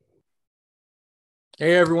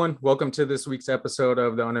Hey everyone, welcome to this week's episode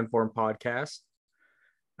of the UnInformed podcast.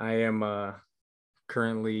 I am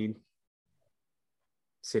currently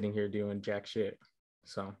sitting here doing jack shit.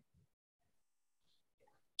 So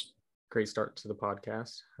great start to the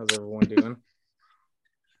podcast. How's everyone doing?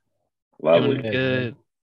 Lovely. Doing good.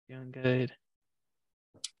 Doing good.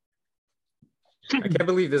 I can't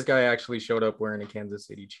believe this guy actually showed up wearing a Kansas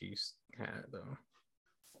City Chiefs hat though.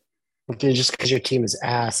 Dude, just because your team is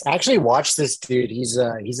ass. I actually watched this dude. He's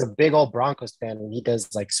a big old Broncos fan, and he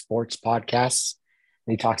does like sports podcasts.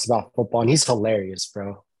 And he talks about football, and he's hilarious,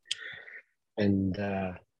 bro. And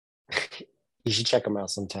you should check him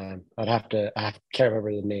out sometime. I can't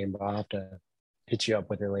remember the name, but I'll have to hit you up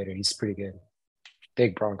with it later. He's pretty good.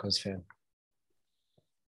 Big Broncos fan.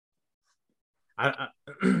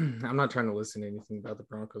 I'm not trying to listen to anything about the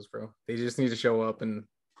Broncos, bro. They just need to show up and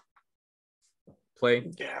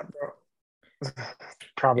play. Yeah, bro.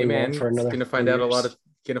 Probably hey, man, won't for another. Gonna find out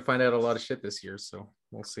a lot of shit this year, so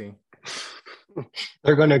we'll see.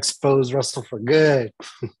 They're gonna expose Russell for good.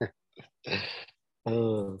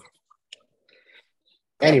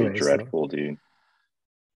 Anyways, dreadful, dude.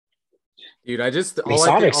 Dude, I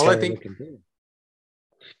think.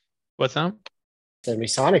 What's up? The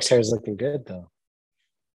Sonic's hair is looking good though.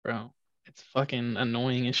 Bro, it's fucking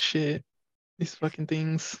annoying as shit. These fucking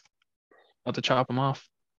things. I'll have to chop them off.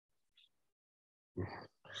 I'm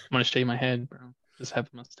gonna shave my head, bro. Just have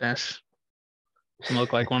a mustache. And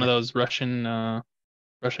look like one of those Russian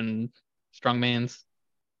strongmans.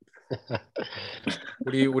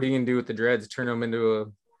 What are you gonna do with the dreads? Turn them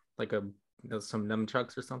into some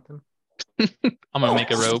nunchucks or something? I'm gonna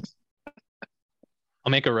make a rope.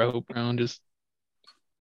 I'll make a rope, bro, and just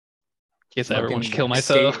in case I ever want to kill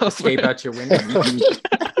myself. Escape out your window.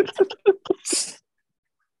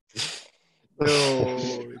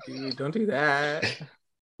 No, dude, don't do that.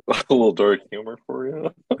 A little dark humor for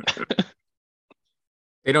you.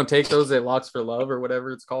 They don't take those at Locks for Love or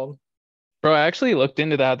whatever it's called. Bro, I actually looked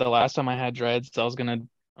into that the last time I had dreads. I was gonna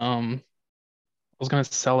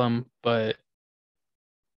sell them, but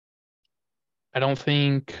I don't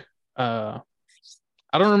think I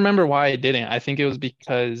don't remember why I didn't. I think it was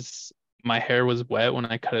because my hair was wet when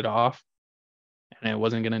I cut it off and it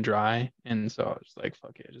wasn't gonna dry, and so I was like,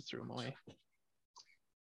 fuck it, I just threw them away.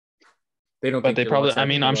 They don't, but they probably. I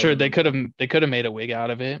mean, I'm sure they could have made a wig out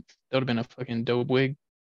of it. That would have been a fucking dope wig.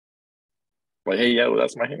 Like, hey, yo,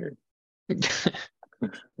 that's my hair.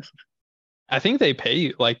 I think they pay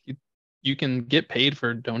you. Like, you can get paid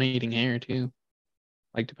for donating hair too,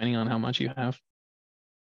 like depending on how much you have.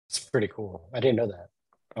 It's pretty cool. I didn't know that.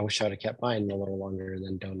 I wish I would have kept mine a little longer and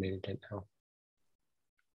then donated it now.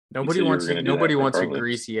 Nobody wants your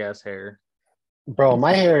greasy ass hair. Bro,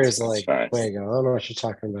 my hair is like, wait, I don't know what you're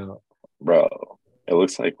talking about. Bro, it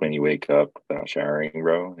looks like when you wake up without showering,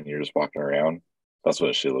 bro, and you're just walking around. That's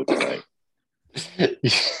what shit looks like.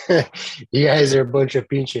 You guys are a bunch of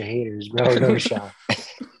pinche haters, bro. No shot.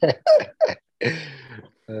 That's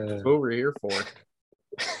what we're here for.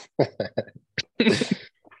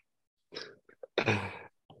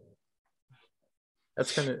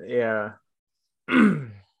 That's kind of, yeah.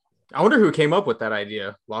 I wonder who came up with that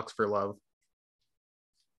idea, Locks for Love.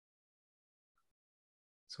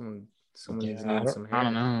 Someone needs some hair. I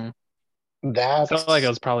don't know. I felt like it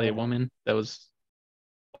was probably a woman that was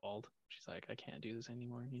bald. She's like, I can't do this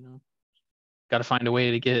anymore, Got to find a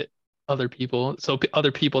way to get other people, so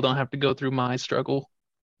other people don't have to go through my struggle.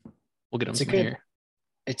 We'll get them some hair.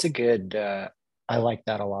 It's a good, I like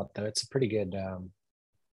that a lot, though. It's a pretty good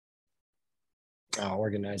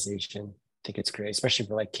organization. I think it's great, especially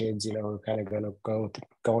for like kids, who are kind of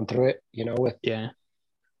going through it, with. Yeah.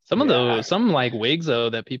 Some like wigs though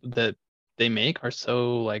that they make are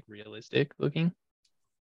so like realistic looking.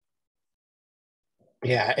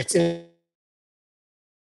 Yeah, it's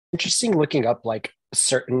interesting looking up like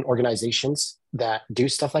certain organizations that do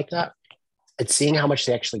stuff like that and seeing how much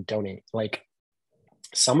they actually donate. Like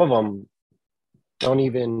some of them don't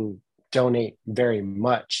even donate very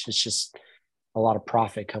much. It's just a lot of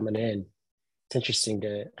profit coming in. It's interesting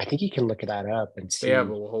I think you can look that up and see. They have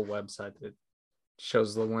a whole website that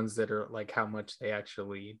shows the ones that are like how much they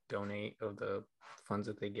actually donate of the funds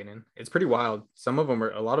that they get in. It's pretty wild. A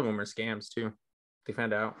lot of them are scams too. They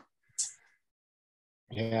found out.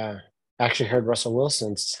 Yeah. I actually heard Russell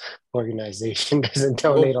Wilson's organization doesn't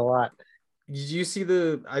donate a lot. Did you see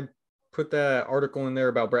I put that article in there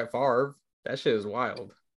about Brett Favre? That shit is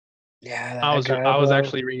wild. Yeah. I was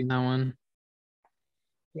actually reading that one.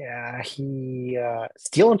 Yeah, he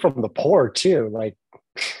stealing from the poor too. Like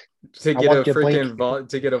to get a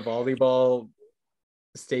volleyball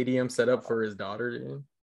stadium set up for his daughter, dude.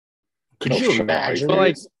 Could you imagine? But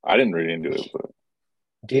like, I didn't read into it, but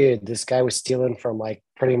Dude, this guy was stealing from like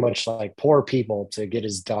pretty much like poor people to get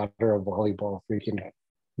his daughter a volleyball freaking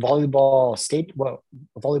volleyball state. What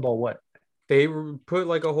volleyball? What? They put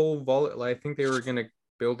like a whole I think they were gonna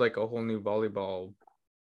build like a whole new volleyball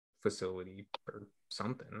facility or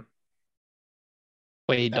something.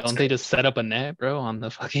 wait, That's don't they just set up a net, bro, on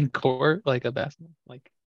the fucking court like a basketball? Like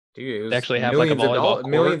Dude, it was they actually have like a volleyball court.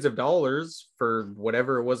 millions of dollars for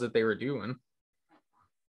whatever it was that they were doing.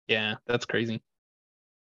 Yeah, that's crazy.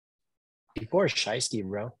 People are shiesty,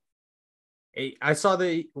 bro. Hey, I saw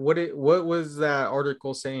what was that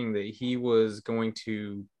article saying that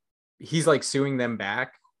he's like suing them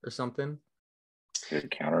back or something?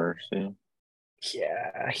 good counter. See?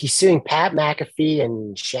 Yeah, he's suing Pat McAfee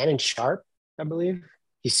and Shannon Sharp, I believe.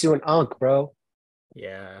 He's suing Unk, bro.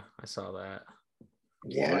 Yeah, I saw that.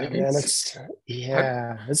 Yeah, What? man,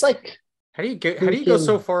 it's like How do you go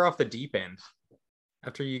so far off the deep end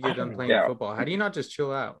after you get done playing football? How do you not just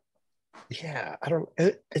chill out? Yeah, I don't.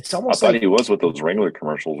 It's I almost thought like he was with those Wrangler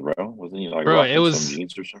commercials, bro. Wasn't he like Bro, rocking it was- some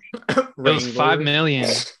jeans or something? It was $5 million.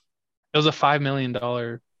 It was a $5 million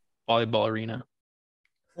volleyball arena.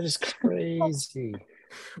 that is crazy.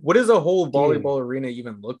 What does a whole volleyball arena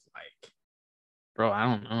even look like? Bro, I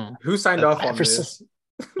don't know. Who signed off on this?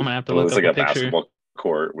 I'm gonna have to It look was up like a a picture. basketball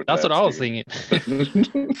court. With That's what nets, I was dude.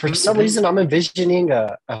 thinking. For some reason, I'm envisioning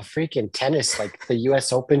a freaking tennis, like the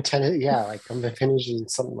U.S. Open tennis. Yeah, like I'm envisioning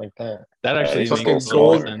something like that. That actually it's makes fucking a little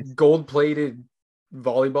gold- sense. Gold-plated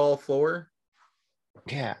volleyball floor.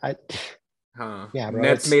 Yeah, Huh. Yeah, bro,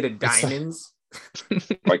 Nets made of it's like- diamonds.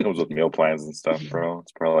 Probably comes with meal plans and stuff, bro.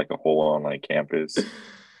 It's probably like a whole on like campus.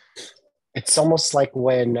 it's almost like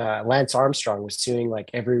when Lance Armstrong was suing like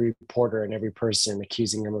every reporter and every person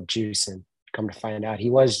accusing him of juicing. Come to find out, he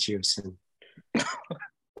was juicing.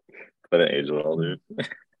 But an age well, dude.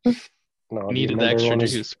 No, do you Needed remember the extra everyone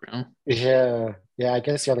was- juice, bro. Yeah. I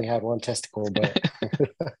guess he only had one testicle, but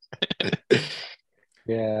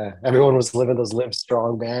yeah, everyone was living those Live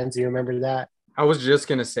Strong bands. You remember that? I was just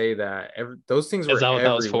gonna say that those things were Is that what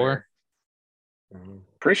that was everywhere. for?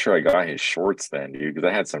 Pretty sure I got his shorts then, dude, because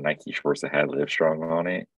I had some Nike shorts that had Live Strong on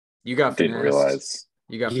it. You got Didn't finessed. realize.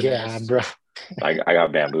 You got Yeah, finessed. bro. I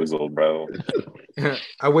got bamboozled, bro.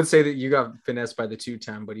 I would say that you got finessed by the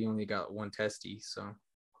 2-time, but he only got one testy. So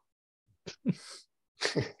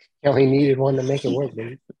He only needed one to make it work,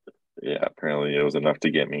 dude. Yeah, apparently it was enough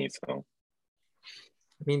to get me. So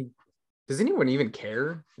I mean, does anyone even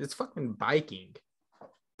care? It's fucking biking.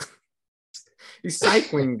 He's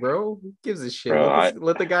cycling, bro. Who gives a shit? Bro,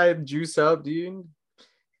 Let the guy juice up, dude.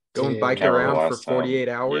 Go and Dude, bike can't remember around for last time. 48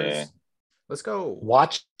 hours. Yeah. Let's go.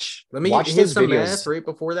 Watch Hit those some videos, meth right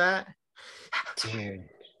before that. dude.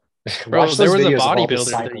 Bro, Watch there those was a videos of all the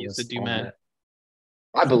bodybuilder that used to cyclists do on meth. that.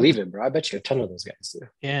 I believe it, bro. I bet you a ton of those guys do.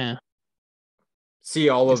 Yeah. See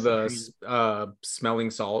all of It's the smelling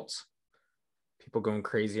salts. People going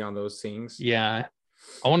crazy on those things. Yeah.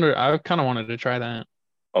 I kind of wanted to try that.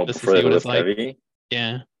 oh, Just to before see they what it's lift like. heavy,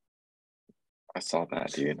 Yeah. I saw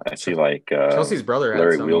that, dude. I see like Chelsea's brother had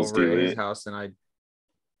Larry some Wheels over do at his it. house, and I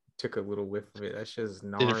took a little whiff of it. That shit is Did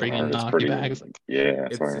gnarly. it freaking It's knock pretty. you back? It's like, Yeah,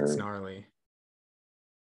 that's It's what I heard. gnarly.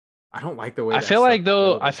 I don't like the way. I that feel stuff like,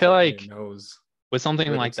 though, builds I feel up in your like nose. with something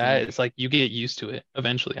Or the like that, teeth. it's like you get used to it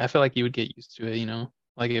eventually. I feel like you would get used to it, you know?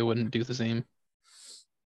 Like it wouldn't do the same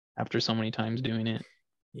after so many times doing it.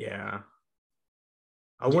 Yeah.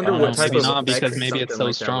 I Yeah, wonder I don't what know, type maybe of not, effects because maybe it's something so like that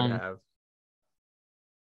would strong. have.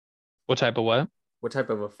 What type of what? What type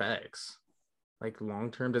of effects? Like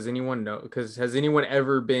long term, does anyone know? Because has anyone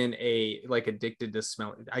ever been like addicted to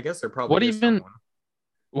smell? I guess there probably What is even- someone.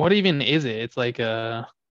 What even is it? It's like it's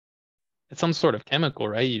some sort of chemical,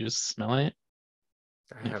 right? You just smell it.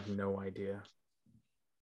 I have no idea.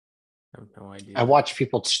 I have no idea. I watch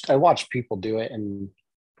people do it, and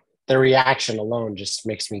the reaction alone just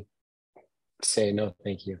makes me say no,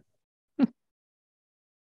 thank you.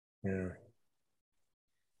 Yeah.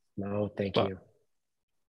 No, thank But- you.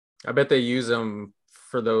 I bet they use them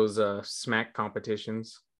for those smack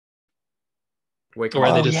competitions. Wake 'em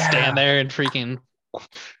Where they up. just yeah. stand there and freaking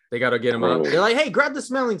They got to get them up. Bro. They're like, "Hey, grab the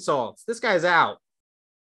smelling salts. This guy's out."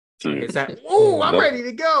 Dude, It's that. Ooh, I'm No. ready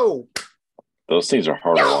to go. those things are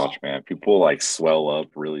hard to watch, man. People like swell up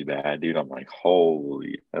really bad, dude. I'm like,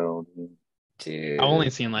 holy hell, Dude. I've only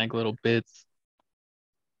seen like little bits.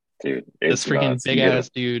 dude. This It's freaking nuts. big You get ass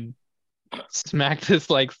dude smacked this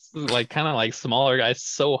like kind of like smaller guy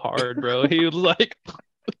so hard, bro. He was like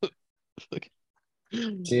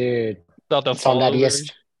Dude. about to It's on fall that over. ES,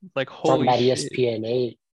 Like it's on holy that shit. ESPN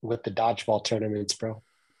 8 with the dodgeball tournaments, bro.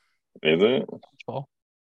 Is it? Dodgeball.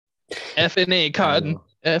 FNA I card. know.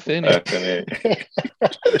 FNA.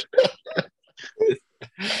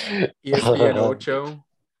 ESPN Ocho.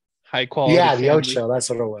 High quality. Yeah, the family. Ocho. That's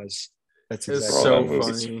what it was. That's It's exactly so what it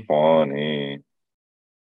was. funny. Funny.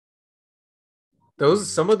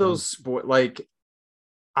 Some of those sport, like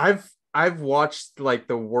I've watched like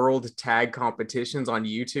the world tag competitions on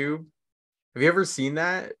YouTube. Have you ever seen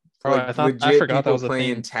that? Bro, Like I legit forgot that people was a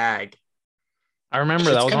playing thing. tag. I remember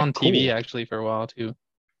Shit's that was kinda on TV cool. actually for a while too.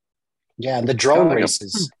 Yeah, and the drone like a-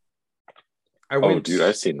 races. Dude,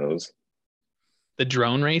 I've seen those. The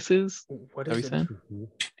drone races? What Have is you it? seen? Mhm.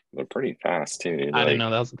 They're pretty fast too. Dude. I didn't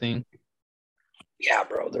know that was a thing. Yeah,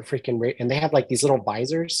 bro, they're freaking and they have like these little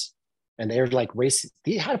visors, and they're like racing.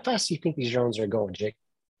 How fast do you think these drones are going, Jake?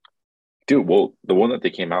 Dude, well, the one that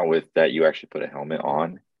they came out with that you actually put a helmet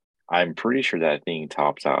on, I'm pretty sure that thing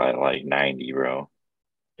tops out at like 90, bro.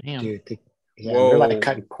 Damn. Dude, they're Whoa. like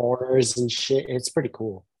cutting corners and shit. It's pretty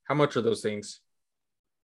cool. How much are those things?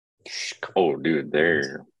 Oh, dude,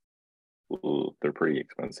 they're pretty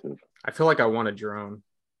expensive. I feel like I want a drone.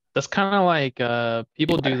 That's kind of like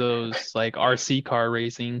people do those like RC car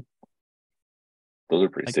racing. Those are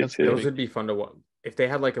pretty Like, sick that's too. Those would be fun to watch if they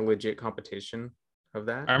had like a legit competition of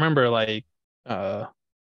that. I remember like I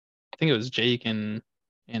think it was Jake and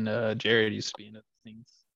Jared used to be into those things.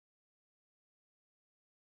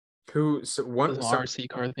 Those RC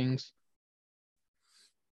car things.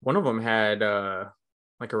 One of them had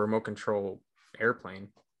like a remote control airplane.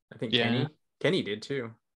 I think Yeah. Kenny did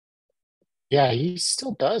too. Yeah, he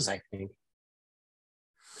still does, I think.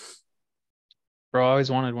 Bro, I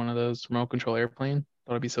always wanted one of those remote control airplane.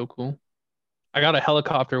 Thought it'd be so cool. I got a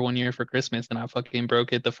helicopter one year for Christmas and I fucking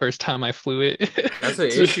broke it the first time I flew it. That's the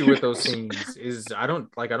issue with those things is I don't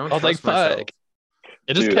I was trust like, myself. fuck.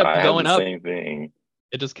 It just Dude, kept I had going the up. same thing.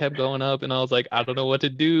 It just kept going up and I was like, I don't know what to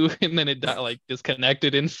do. And then it like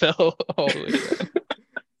disconnected and fell all the way down.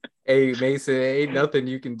 Hey Mason, ain't nothing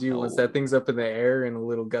you can do once Oh. that thing's up in the air and a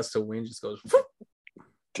little gust of wind just goes.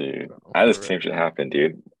 Dude, Bro, I had the for same shit happen,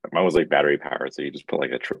 dude. Mine was like battery powered, so you just put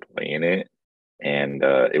like a AAA in it, and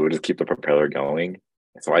it would just keep the propeller going.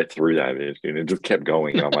 So I threw that bitch, dude. It just kept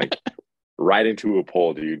going, and I'm like, right into a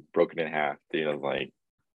pole, dude, broken in half. Dude, I was like,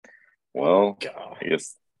 well, I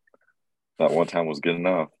guess that one time was good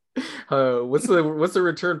enough. What's the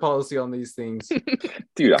return policy on these things?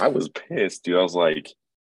 Dude, I was pissed, dude. I was like,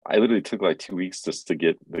 I literally took like 2 weeks just to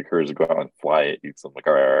get the courage to go out and fly it, dude. So I'm like,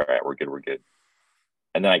 all right, we're good.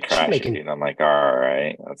 And then I crashed it, and I'm like, all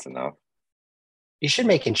right, that's enough. You should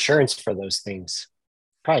make insurance for those things.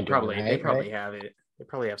 Probably, They probably have it. They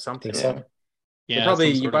probably have something. Think so? Yeah, probably-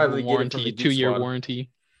 some you sort of probably get it warranty, from the Geek 2-year Squad. warranty.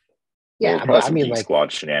 Yeah, Well, but probably I some mean, Geek like,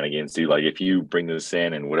 Squad shenanigans, dude. Like, if you bring this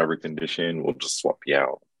in in whatever condition, we'll just swap you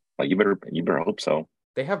out. Like, you better hope so.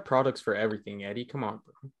 They have products for everything, Eddie. Come on,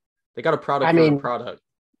 bro. They got a product I for mean- a product.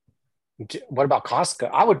 what about Costco?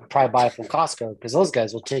 I would probably buy it from Costco because those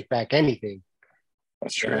guys will take back anything.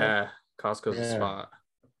 That's true. Yeah, Costco's a Yeah. spot.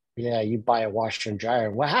 Yeah, you buy a washer and dryer.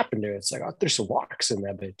 What happened to it? It's like, oh, there's some wax in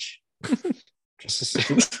that bitch.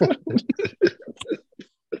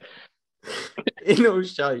 Ain't no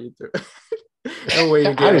shot you threw. No way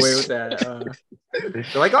to get away with that. They're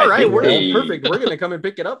like, all I right, think we're they- perfect. We're gonna come and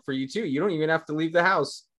pick it up for you too. You don't even have to leave the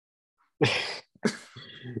house.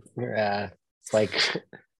 Yeah, it's like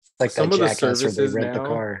Some that of the jackass where they services rent the now-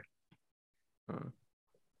 car.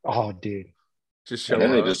 Oh, dude. Just show And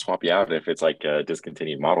then they up. just swap you out if it's like a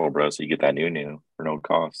discontinued model, bro. So you get that new for no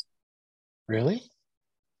cost. Really?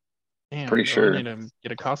 Damn, Pretty bro, sure. I need to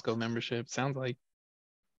get a Costco membership. Sounds like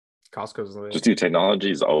Costco's lit. Just do technology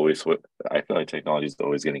is always what I feel like technology is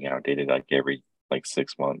always getting outdated like every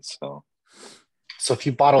 6 months. So So if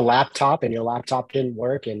you bought a laptop and your laptop didn't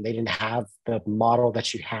work and they didn't have the model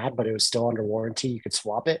that you had, but it was still under warranty, you could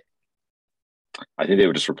swap it? I think they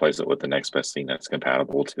would just replace it with the next best thing that's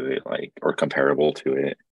compatible to it, like or comparable to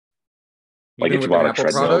it. Like, Even if you with an bought a Apple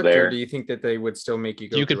treadmill product, or there- do you think that they would still make you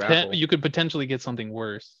go you could through Apple? you could potentially get something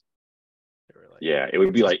worse. They were like, Yeah, it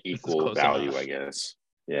would be like This is equal close value, enough. I guess.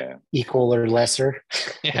 Yeah, Equal or lesser?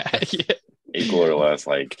 yeah, yeah. equal or less.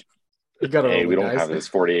 Like, You gotta hey, roll we the don't dice. have this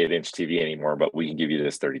 48-inch TV anymore, but we can give you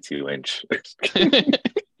this 32-inch.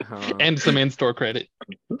 And some in-store credit.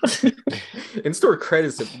 In-store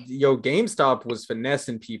credits. Yo, GameStop was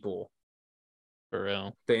finessing people. For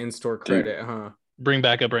real. The in-store credit, huh? Bring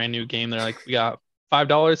back a brand new game. They're like, we got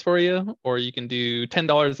 $5 for you, or you can do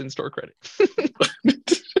 $10 in-store credit.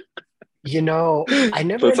 You know, I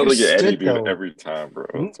never That's something Eddie understood do though. every time, bro.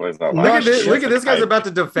 That's why it's not No, Look like at this! shit. Look at this guy's about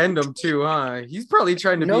to defend him too, huh? He's probably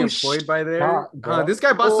trying to be No employed by there. shot, bro. This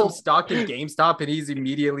guy bought some Well- stock in GameStop, and he's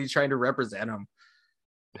immediately trying to represent him.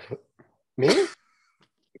 Me?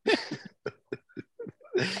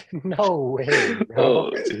 No way,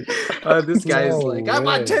 bro. This guy is No like, I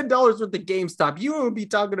bought way. $10 worth of GameStop. You won't be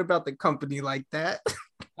talking about the company like that.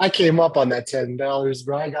 I came up on that $10,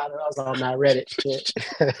 bro. I was on that Reddit shit.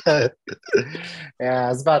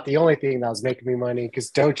 Yeah, it's about the only thing that was making me money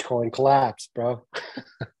because Dogecoin collapsed, bro.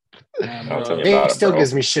 I'll tell you Dave about it, still bro.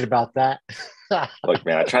 gives me shit about that. Look,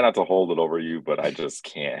 man, I try not to hold it over you, but I just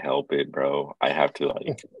can't help it, bro. I have to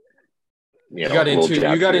like, You got little into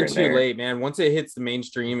jabs here and too there. late, man. Once it hits the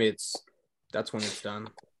mainstream, that's when it's done.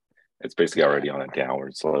 It's basically already on a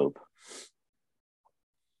downward slope.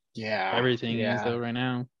 Yeah. Everything is though right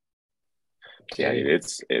now. Yeah, dude,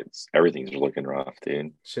 it's everything's looking rough,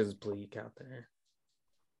 dude. Shit's bleak out there.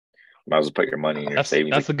 Might as well put your money in your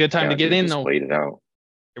savings. That's a good time to get dude. in Just though. wait it out.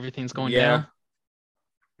 Everything's going down.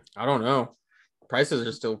 I don't know. Prices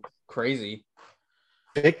are still crazy.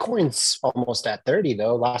 Bitcoin's almost at 30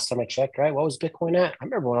 though. Last time I checked, right? What was Bitcoin at? I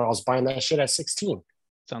remember when I was buying that shit at 16.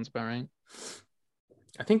 Sounds about right.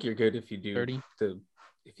 I think you're good if you do 30.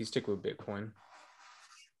 If you stick with Bitcoin.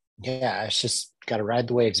 Yeah, it's just gotta ride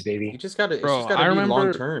the waves, baby. You just gotta. It's Bro, just gotta I be remember-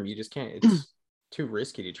 long term. You just can't. It's too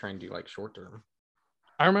risky to try and do like short term.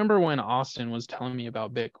 I remember when Austin was telling me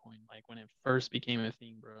about Bitcoin, like when it first became a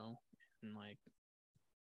thing, bro. And like,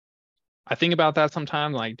 I think about that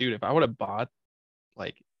sometimes. Like, dude, if I would have bought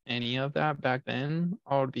like any of that back then,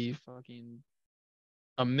 I would be fucking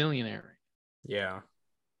a millionaire. Yeah.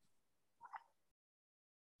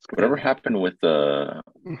 Whatever happened with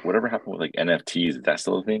like NFTs? Is that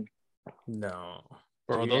still a thing? No.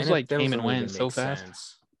 Bro, Dude, those like that came doesn't and went even so make fast.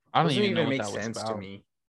 sense. I don't Doesn't even know what make that was sense to about. me.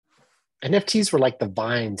 NFTs were like the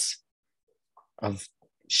vines of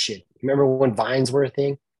shit. Remember when vines were a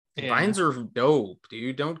thing? Yeah. Vines are dope,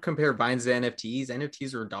 dude. Don't compare Vines to NFTs.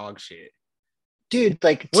 NFTs are dog shit. Dude,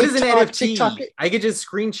 like What is an TikTok, NFT? TikTok, I could just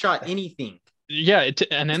screenshot anything. Yeah,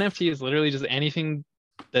 an NFT is literally just anything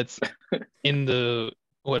that's in the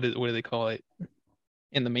what do they call it?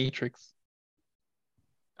 In the Matrix.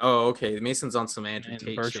 Oh, okay. Mason's on some Andrew And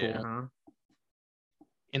Tate virtual. shit, huh?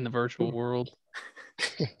 In the virtual world.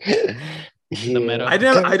 yeah. The meta. I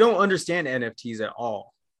don't understand NFTs at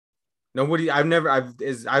all. Nobody.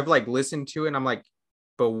 I've like listened to it and I'm like,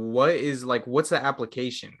 but what's the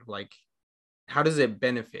application? Like, how does it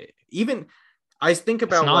benefit? Even I think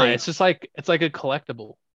about It's just like it's like a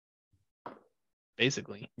collectible.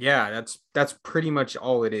 Basically. Yeah, that's pretty much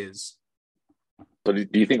all it is. So do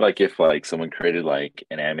you think like if like someone created like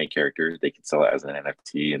an anime character, they could sell it as an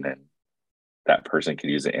NFT and then that person could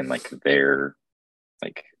use it in like their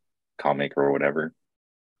like comic or whatever?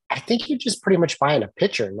 I think you're just pretty much buying a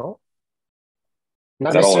picture, no? Not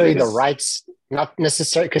Is that all it necessarily the is? rights, not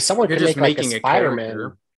necessarily because someone You're could just make like a making a Spider-Man.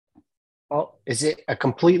 character. Oh, is it a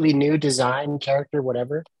completely new design character,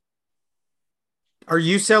 whatever? Are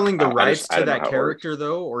you selling the I rights don't to know that how it character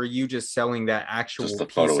though, or are you just selling that actual Just the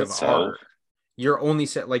piece photo of itself? art? You're only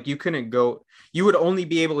like you would only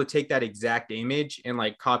be able to take that exact image and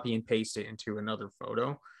like copy and paste it into another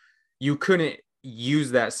photo. You couldn't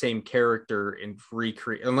use that same character and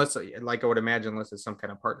recreate unless like I would imagine unless it's some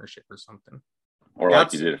kind of partnership or something. Or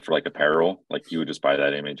like you did it for like apparel, like you would just buy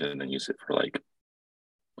that image and then use it for like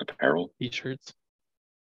apparel. T-shirts.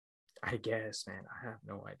 I guess, man. I have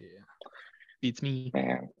no idea. Beats me.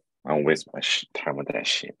 Man, I don't waste my time with that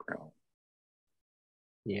shit, bro.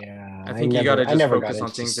 Yeah, I think you got to just got focus on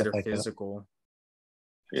into things that stuff are like physical.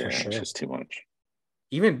 Yeah, sure. it's just too much.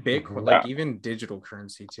 Even Bitcoin, Mhm. like even digital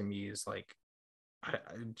currency to me is like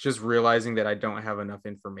just realizing that I don't have enough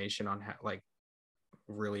information on how, like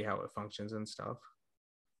really how it functions and stuff.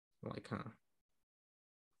 I'm like, I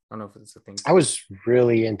don't know if it's a thing. I was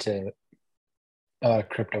really into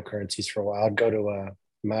cryptocurrencies for a while. I'd go to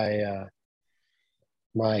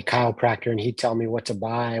my chiropractor and he'd tell me what to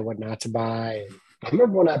buy, what not to buy. I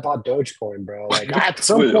remember when I bought Dogecoin, bro. Like at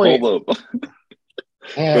some point, hold up.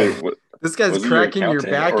 man, Wait, what? This guy's Was it cracking your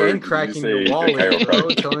accountant, back or and did you cracking say your wallet, bro.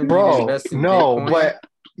 chiropractor? Telling you to bro, invest in no, Bitcoin. but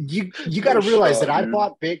you got to realize that I dude.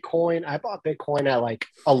 bought Bitcoin at like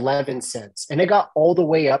 11 cents and it got all the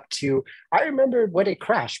way up to, I remember when it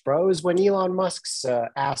crashed, bro. It was when Elon Musk's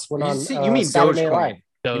ass went on You mean Saturday Night Dogecoin?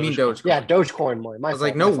 Live. You mean Dogecoin? Yeah, Dogecoin more. I was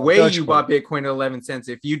like, no way you bought Bitcoin at 11 cents.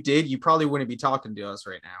 If you did, you probably wouldn't be talking to us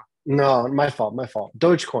right now. No, my fault.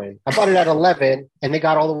 Dogecoin. I bought it at 11 and they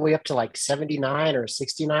got all the way up to like 79 or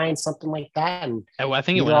 69, something like that. And I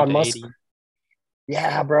think it went up to 80.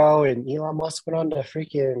 Yeah, bro. And Elon Musk went on to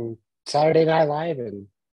freaking Saturday Night Live and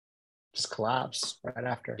just collapsed right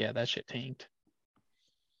after. Yeah, that shit tanked.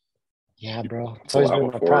 Yeah, bro. It's always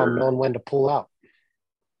been a problem knowing when to pull out.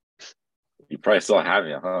 You probably still have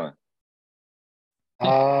it, huh?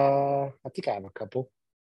 I think I have a couple.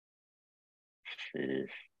 Sheesh.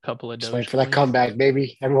 Couple of Just Doge wait for that coins. comeback,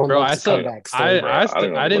 baby. Everyone Bro, loves the comeback story. Bro, I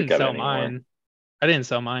don't I even look didn't at it sell anymore. mine. I didn't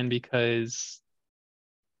sell mine because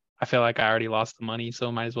I feel like I already lost the money,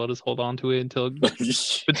 so might as well just hold on to it until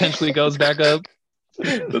it potentially goes back up.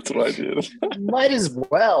 That's what I did. Might as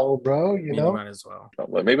well, bro. You You know, might as well.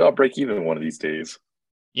 Maybe I'll break even one of these days.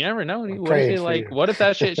 You never know. I'm What if praying it for you. what if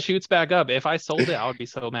that shit shoots back up? If I sold it, I would be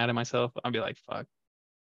so mad at myself. I'd be like, fuck.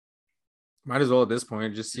 Might as well at this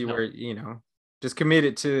point just see No. where just commit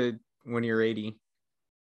it to when you're 80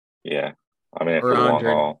 Yeah, I mean, or for the long 100.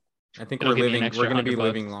 haul, I think It'll give me an we're extra going to be $100.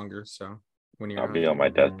 living longer. So when you're I'll be on my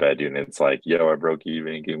 100. deathbed, dude, and it's like, yo, I broke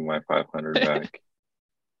even, give me my 500 back.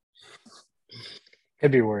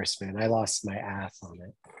 could be worse, man. I lost my ass on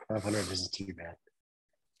it. 500 isn't too bad.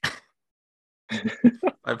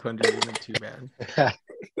 500 isn't too bad.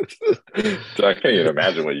 So I can't even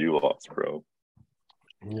imagine what you lost, bro.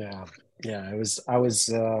 Yeah. I was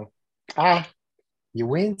you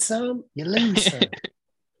win some, you lose some.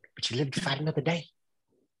 But you live to fight another day.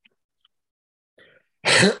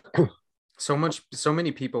 So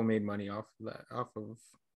many people made money off of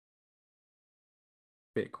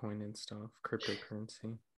Bitcoin and stuff,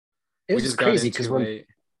 cryptocurrency. It was just crazy got because in too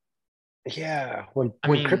late. when I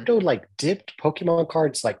mean- crypto like dipped, Pokemon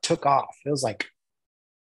cards like took off. It was like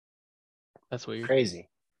That's weird. crazy.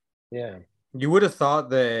 Yeah. You would have thought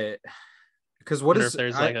that because what Wonder is if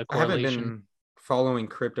there's, like, a I haven't correlation. been following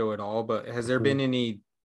crypto at all, but has there been any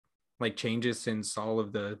like changes since all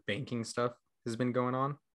of the banking stuff has been going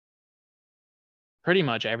on? Pretty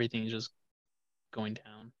much everything's just going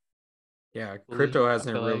down. Yeah, Fully, crypto I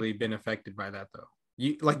hasn't feel really been affected by that though.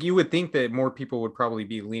 You would think that more people would probably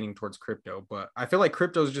be leaning towards crypto, but I feel like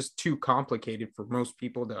crypto is just too complicated for most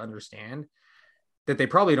people to understand that they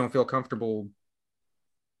probably don't feel comfortable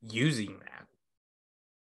using that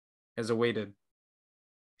as a way to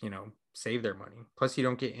save their money. Plus you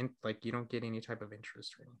don't get any type of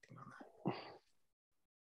interest or anything on that.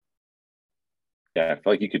 Yeah, I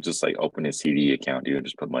feel like you could just like open a CD account, dude, and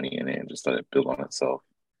just put money in it and just let it build on itself.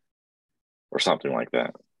 Or something like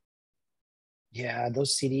that. Yeah,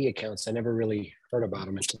 those CD accounts, I never really heard about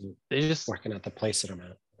them until They just working at the place that I'm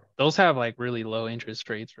at. those have like really low interest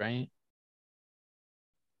rates, right?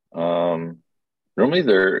 Normally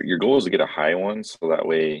your goal is to get a high one, so that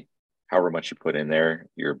way however much you put in there,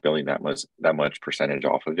 you're building that much percentage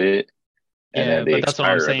off of it. And Yeah, then they but that's what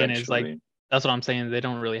I'm expire saying eventually. is like that's what I'm saying. They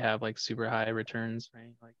don't really have like super high returns,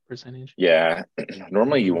 right? Like percentage. Yeah,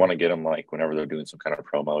 normally you want to get them like whenever they're doing some kind of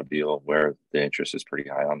promo deal where the interest is pretty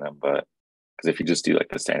high on them. But because if you just do like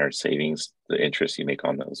the standard savings, the interest you make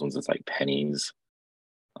on those ones is like pennies.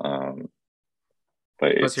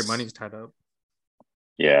 But Plus your money's tied up.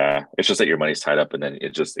 Yeah, it's just that your money's tied up and then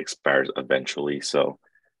it just expires eventually. So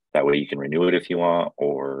that way you can renew it if you want,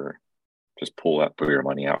 or just pull your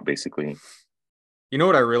money out basically. You know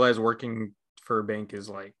what I realized working for a bank is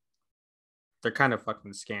like they're kind of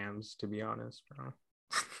fucking scams, to be honest, bro.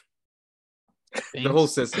 The whole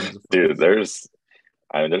system is dude. There's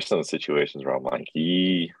some situations where I'm like,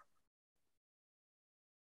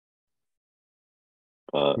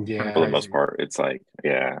 but Yeah. for the most part, it's like,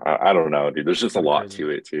 yeah, I don't know, dude. There's just a lot Crazy. to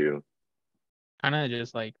it too. Kind of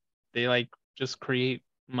just like they like just create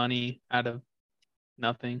money out of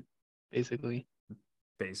nothing, basically.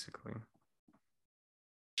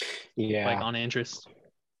 Yeah. Like on interest.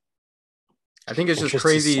 I think it's just Interest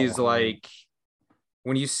crazy is is so high. like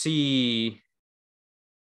when you see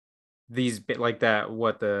these like that,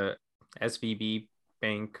 what the SVB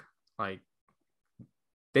bank, like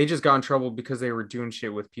they just got in trouble because they were doing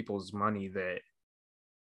shit with people's money that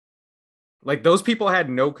like those people had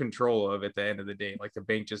no control of at the end of the day. Like the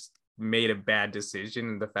bank just made a bad decision,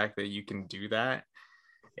 and the fact that you can do that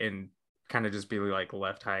and kind of just be like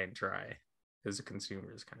left high and dry as a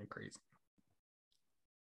consumer is kind of crazy.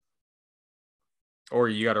 Or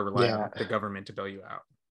you got to rely on the government to bail you out,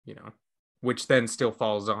 which then still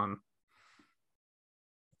falls on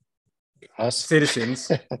us citizens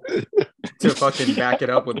to fucking back it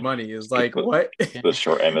up with money. Is like, what? The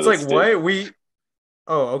short end of it's the like, stick.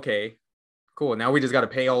 what? Okay, cool. Now we just got to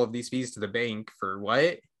pay all of these fees to the bank for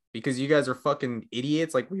what? Because you guys are fucking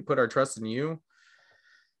idiots. Like, we put our trust in you.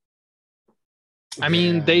 I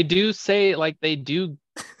mean, they do say like they do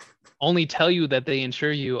only tell you that they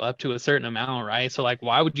insure you up to a certain amount, right? So like,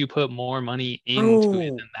 why would you put more money into it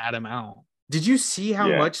than that amount? Did you see how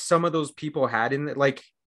much some of those people had in it? Like,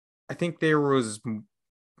 I think there was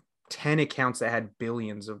 10 accounts that had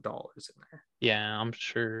billions of dollars in there. Yeah, I'm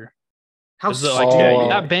sure. How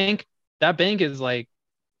that bank is like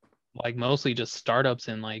mostly just startups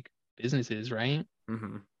and like businesses, right?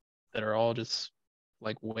 Mm-hmm. That are all just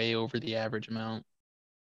like way over the average amount.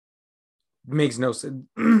 Makes no sense.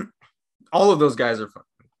 All of those guys are fucking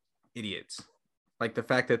idiots. Like the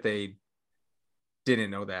fact that they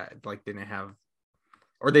didn't know that, like didn't have,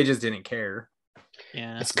 or they just didn't care.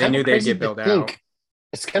 Yeah, It's They kind knew of they'd crazy get bailed to out. think.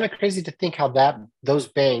 It's kind of crazy to think how those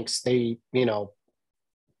banks, they, you know,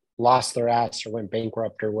 lost their ass or went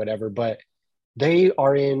bankrupt or whatever, but they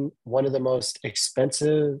are in one of the most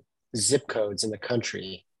expensive zip codes in the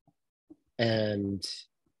country, and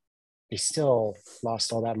they still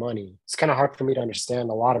lost all that money. It's kind of hard for me to understand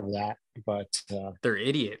a lot of that, but They're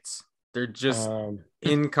idiots. They're just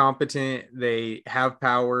incompetent. They have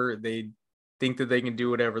power. They think that they can do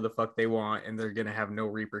whatever the fuck they want, and they're gonna have no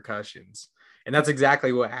repercussions. And that's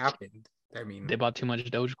exactly what happened. I mean, they bought too much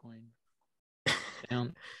Dogecoin.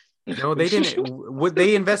 Damn. no, they didn't. What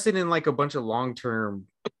they invested in like a bunch of long-term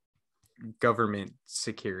government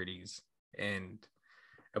securities, and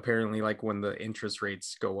apparently, like when the interest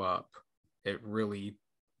rates go up, it really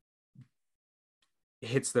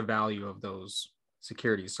hits the value of those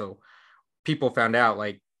securities. So people found out,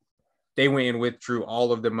 like they went and withdrew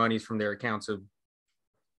all of the monies from their accounts. So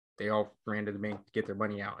they all ran to the bank to get their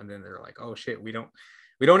money out, and then they're like, "Oh shit, we don't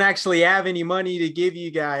actually have any money to give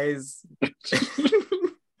you guys."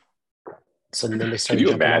 so then they Could started you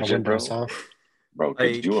jumping out of imagine, windows, bro? huh? Bro,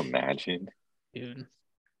 could Like, you imagine Dude.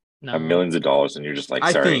 have No. millions of dollars and you're just like,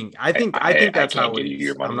 I sorry, think that's can't how give it you is.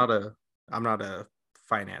 your money. I'm not a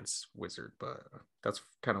finance wizard, but that's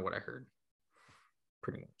kind of what I heard.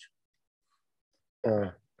 Pretty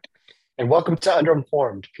much. And welcome to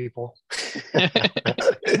Uninformed, people.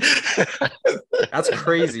 That's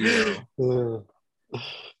crazy, though.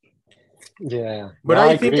 Yeah, But no,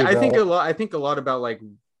 I agree, think bro. I think a lot about like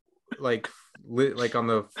on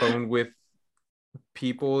the phone with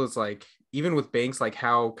people is like, even with banks, like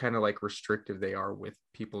how kind of like restrictive they are with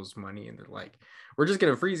people's money, and they're like, we're just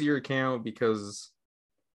gonna freeze your account because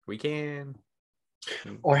we can.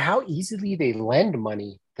 Or how easily they lend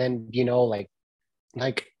money. Then, you know, like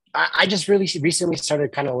I just really recently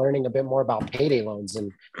started kind of learning a bit more about payday loans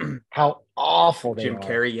and how awful they Jim are.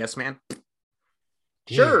 Carrey, yes, man.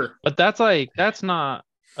 Dude. Sure. But that's not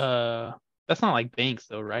like banks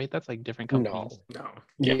though, right? That's like different companies. No.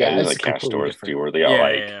 Yeah, Yeah, there's it's like cash completely stores different. too, where they got Yeah,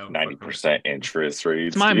 like yeah, 90% interest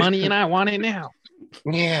rates. It's my dude. money and I want it now.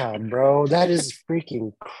 Yeah, bro, that is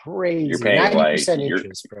freaking crazy. You're paying 90% like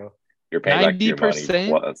interest, bro. you're paying back your money 90%?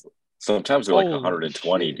 plus. Sometimes they're like Holy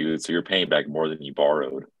 120, shit. dude. So you're paying back more than you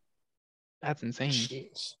borrowed. That's insane.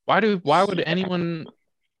 Jeez. Why would anyone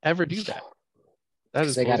ever do that? That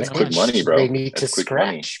is They got blows to my quick mind. money, bro. They need That's to quick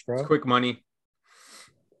money. scratch, It's bro. quick money.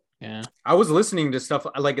 Yeah. I was listening to stuff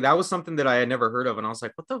like that was something that I had never heard of, and I was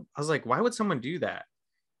like, why would someone do that?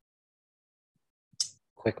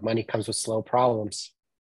 Quick money comes with slow problems.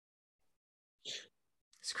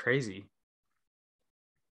 It's crazy.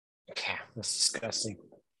 Yeah, that's disgusting.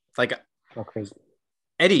 Like, Oh, crazy.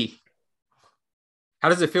 Eddie, how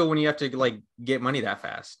does it feel when you have to like get money that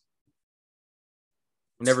fast?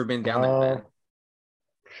 Never been down that bad.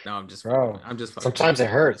 No, I'm just Bro, fucking. sometimes it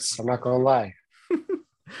hurts. I'm not gonna lie.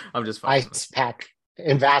 I'm just fucking. Ice pack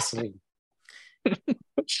and Vaseline.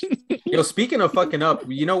 Yo, speaking of fucking up,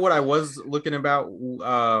 you know what I was looking about?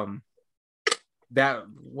 That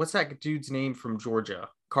what's that dude's name from Georgia?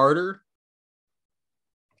 Carter.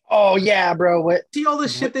 Oh yeah, bro. What? See all the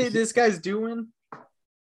shit that this guy's doing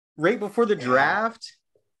right before the draft,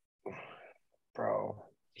 bro?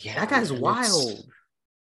 Yeah, that guy's man, wild.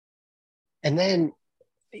 And then,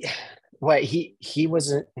 what he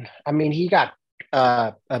wasn't. I mean, he got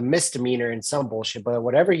a misdemeanor and some bullshit, but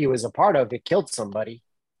whatever he was a part of, it killed somebody.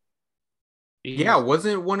 Yeah,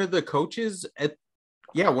 wasn't one of the coaches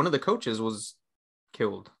one of the coaches was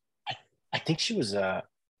killed. I think she was the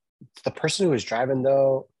person who was driving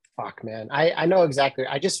though. Fuck, man. I know exactly.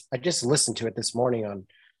 I just listened to it this morning on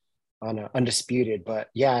Undisputed, but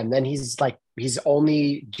yeah. And then he's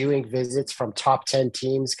only doing visits from top 10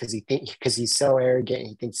 teams because he's so arrogant.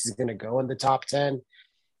 He thinks he's gonna go in the top 10,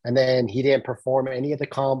 and then he didn't perform any of the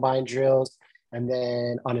combine drills. And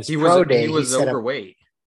then on his pro day, he was overweight.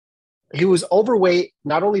 He was overweight.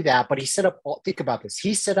 Not only that, but he set up. Think about this.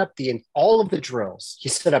 He set up all of the drills. He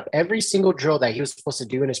set up every single drill that he was supposed to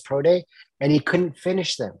do in his pro day, and he couldn't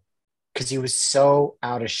finish them because he was so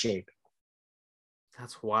out of shape.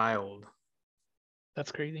 That's wild.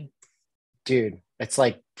 That's crazy, dude. It's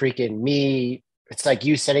like freaking me. It's like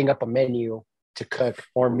you setting up a menu to cook,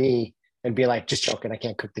 or me, and be like, just joking. I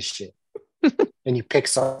can't cook this shit. And you pick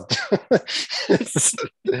some.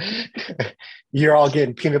 You're all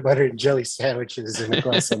getting peanut butter and jelly sandwiches and a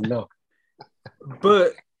glass of milk.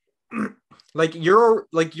 But like you're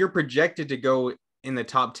projected to go in the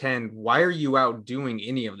top 10, why are you out doing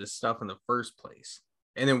any of this stuff in the first place?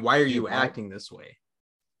 And then why are you acting this way?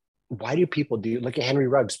 Why do people look at Henry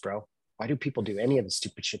Ruggs, bro? Why do people do any of the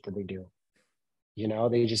stupid shit that they do? You know,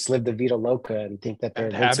 they just live the Vita Loca and think that they're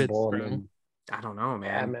invincible. Habits, and then, I don't know, man.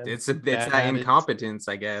 Yeah, man. It's that incompetence,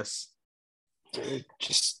 I guess. Dude,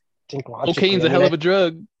 just think logically. Cocaine's a hell of a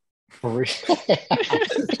drug. For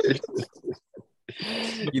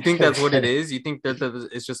You think that's what it is? You think that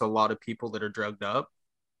it's just a lot of people that are drugged up?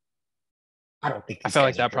 I don't think. I feel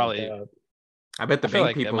like that probably. I bet the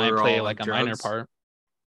bank people might are play all like on a minor drugs. part.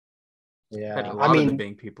 Yeah, I bet a lot of the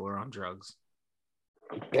bank people are on drugs.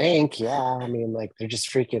 Bank, yeah. I mean, like they're just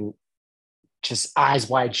freaking, just eyes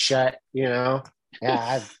wide shut. You know?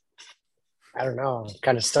 Yeah, I don't know,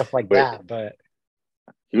 kind of stuff like that. But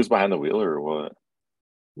he was behind the wheel or what?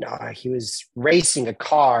 No, he was racing a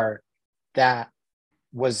car that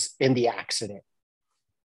was in the accident.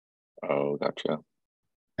 Oh, gotcha.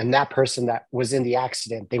 And that person that was in the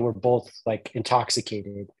accident, they were both like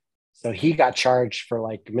intoxicated. So he got charged for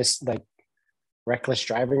like reckless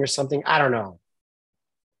driving or something. I don't know.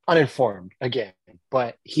 Uninformed again,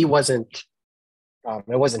 but he wasn't. It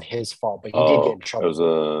wasn't his fault, but he did get in trouble. It was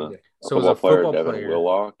a football player, Devin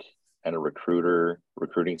Willock, and a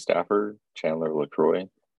recruiting staffer, Chandler LaCroix.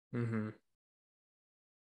 Mm-hmm.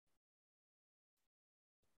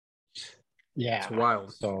 Yeah, it's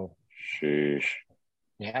wild. So, sheesh.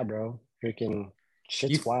 Yeah, bro, freaking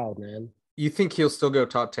shit's wild, man. You think he'll still go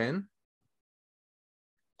top 10?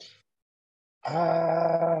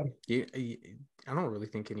 I don't really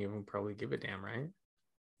think any of them probably give a damn, right?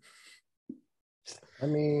 I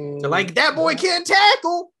mean, they're like, that boy can't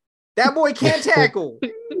tackle. That boy can't tackle.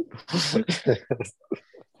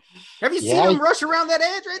 Have you seen him rush around that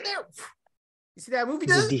edge right there? You see that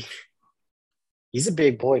movie? He's a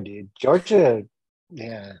big boy, dude. Georgia,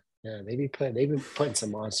 yeah, they've been putting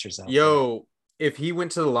some monsters out. Yo, if he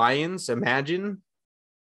went to the Lions, imagine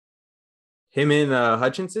him and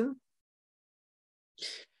Hutchinson.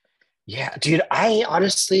 Yeah, dude, I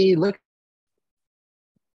honestly look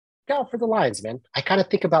out for the Lions, man. I kind of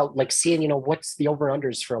think about like seeing, what's the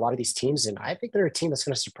over-unders for a lot of these teams, and I think they're a team that's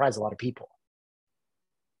going to surprise a lot of people.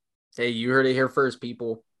 Hey, you heard it here first,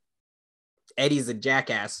 people. Eddie's a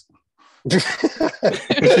jackass.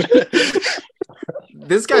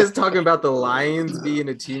 This guy's talking about the Lions being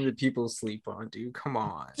a team that people sleep on, dude. Come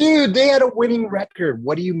on. Dude, they had a winning record.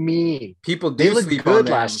 What do you mean? People do sleep on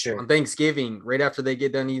them last year on Thanksgiving, right after they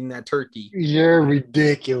get done eating that turkey. You're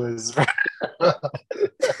ridiculous.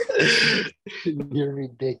 You're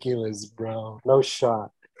ridiculous, bro. No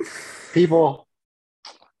shot. People,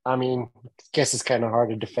 I mean, I guess it's kind of hard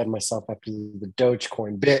to defend myself after the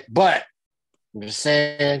Dogecoin bit, but I'm just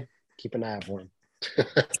saying, keep an eye out for him.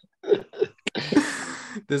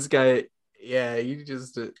 This guy, you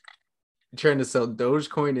just trying to sell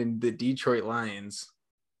Dogecoin in the Detroit Lions,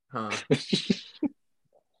 huh?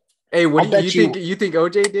 Hey, what do you think? You think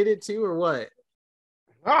OJ did it too, or what?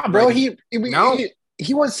 Ah, bro, he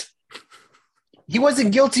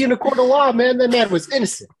wasn't guilty in a court of law, man. That man was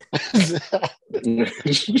innocent.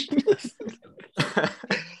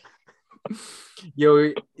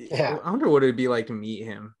 Yo, I wonder what it'd be like to meet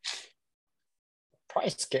him. Probably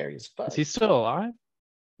scary as fuck. Is he still alive?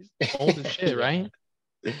 He's old as shit, right?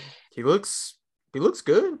 He looks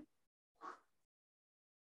good.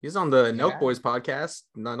 He's on the Nelk Boys podcast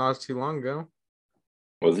not too long ago.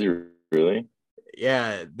 Was he really?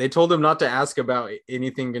 Yeah, they told him not to ask about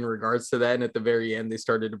anything in regards to that, and at the very end, they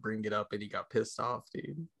started to bring it up, and he got pissed off,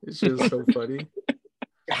 dude. It's just so funny.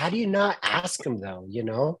 How do you not ask him though?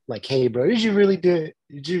 Like, hey, bro, did you really do it?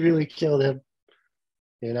 Did you really kill him?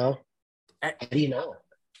 How do you know?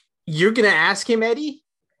 You're gonna ask him, Eddie?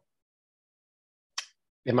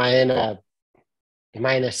 Am I in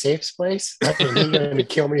a safe place? Are you gonna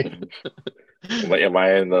kill me? Am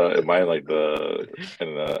I in the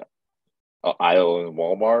aisle in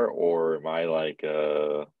Walmart, or am I like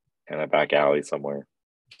in a back alley somewhere?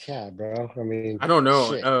 Yeah, bro. I mean, I don't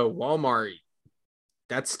know. Walmart.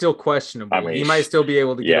 That's still questionable. I mean, he might still be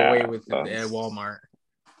able to get away with it at Walmart.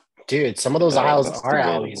 Dude, some of those aisles are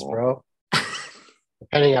alleys, bro.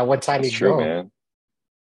 Depending on what time you go. Man.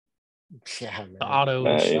 Yeah, man.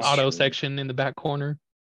 The auto section in the back corner.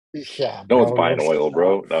 Yeah, no one's buying oil,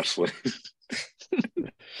 bro. That's what.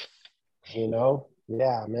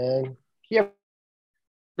 Yeah, man. Yeah,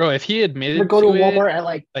 bro. If he admitted go to Walmart at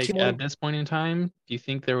at this point in time, do you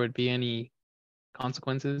think there would be any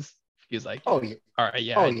consequences? He was like, "Oh yeah, all right,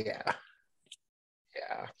 yeah, oh yeah,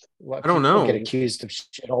 yeah." I don't know. Get accused of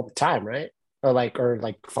shit all the time, right? Or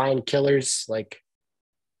find killers, like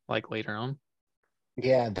later on.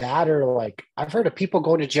 Yeah, that or like I've heard of people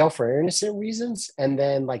going to jail for innocent reasons, and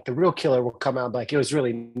then like the real killer will come out and be like it was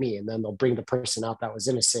really me, and then they'll bring the person out that was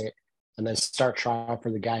innocent, and then start trial for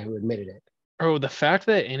the guy who admitted it. Bro, the fact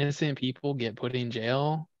that innocent people get put in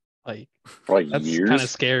jail, like For like that's years. kind of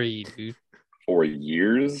scary, dude. For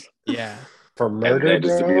years. Yeah. For And murder, then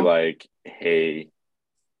just to be bro. like, hey,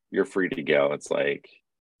 you're free to go. It's like,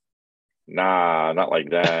 nah, not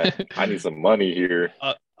like that. I need some money here.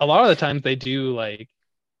 A lot of the times they do like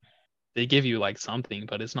they give you like something,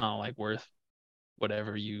 but it's not like worth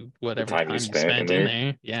whatever time you you spent spent in in there.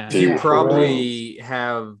 there. Yeah. Dude, You Yeah, probably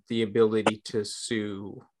have the ability to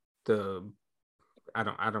sue the. I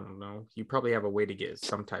don't know. You probably have a way to get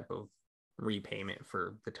some type of repayment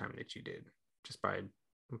for the time that you did, just by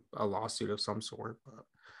a lawsuit of some sort. But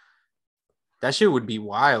that shit would be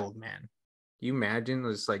wild, man. You imagine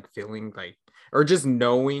just like feeling like, or just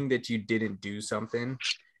knowing that you didn't do something,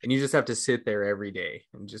 and you just have to sit there every day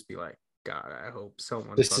and just be like, God, I hope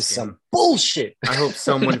someone this fucking, is some bullshit. I hope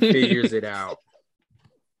someone figures it out.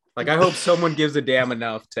 Like, I hope someone gives a damn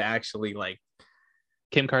enough to actually like.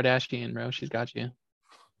 Kim Kardashian, bro, she's got you.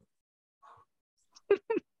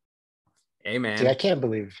 Hey, man. Dude, I can't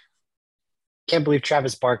believe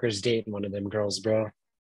Travis Barker's dating one of them girls, bro.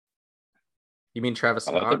 You mean Travis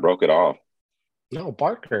I thought they Scott? broke it off. No,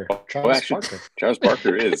 Barker. Oh, Travis actually, Barker. Travis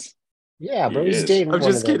Barker is. Yeah, bro. He He's is. dating I'm one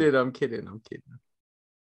just of them. kidding. I'm kidding.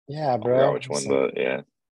 Yeah, I bro. forgot which one, but yeah.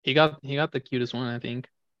 He got the cutest one, I think.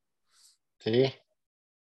 Did he?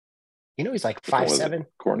 You know he's like Which one was it? 5'7".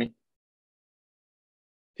 Courtney.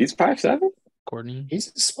 He's 5'7"? Courtney. He's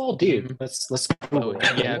a small dude. Let's Google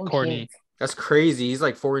it. Yeah, No, Courtney. That's crazy. He's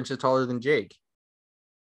like 4 inches taller than Jake.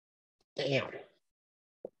 Damn.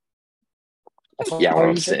 Yeah, when I'm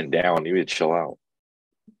you said? sitting down, you need to chill out.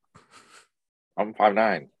 I'm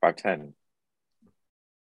 5'9", 5'10".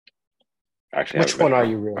 Actually, I Which haven't one are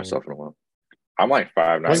measured you really? myself in a while. I'm like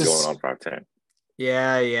 5'9", What's going this? on 5'10".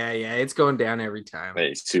 Yeah. It's going down every time.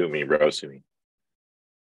 Hey, sue me, bro. Sue me.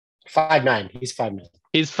 5'9". He's 5'9".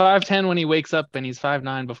 He's 5'10" when he wakes up, and he's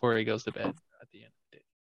 5'9" before he goes to bed at the end of the day.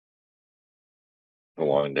 A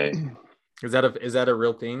long day. Is that a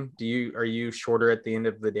real thing? Are you shorter at the end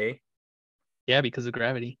of the day? Yeah, because of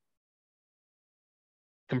gravity.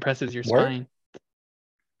 Compresses your Where? spine.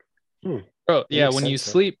 Hmm. Bro, yeah, makes when you sense,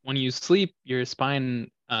 though. sleep, your spine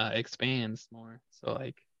expands more. So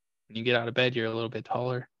like when you get out of bed, you're a little bit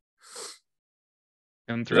taller.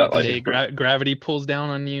 And throughout the like- day, gravity pulls down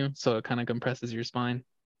on you, so it kind of compresses your spine.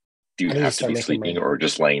 Do you I need to have to start be making sleeping my- or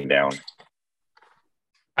just laying down?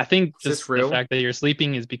 I think Is this just real? the fact that you're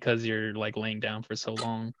sleeping is because you're like laying down for so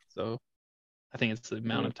long. So I think it's the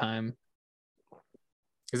amount of time.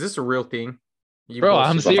 Is this a real thing? You Bro, bullshit.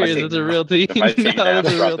 I'm So if I serious. take- It's a real thing. If I take No, naps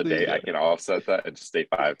it's a real throughout the thing. day, I can offset that and just stay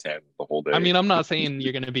 5'10" the whole day. I mean, I'm not saying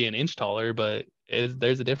you're gonna be an inch taller, but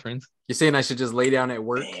there's a difference. You're saying I should just lay down at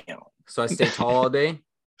work Damn. so I stay tall all day?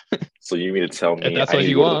 So you mean to tell me If that's I what need to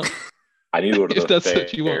you go to want. I need to go to If the that's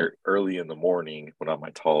what you want. fair early in the morning when I'm my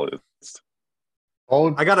tallest.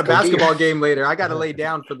 Oh, I got a go get basketball your- game later. I got to lay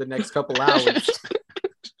down for the next couple hours.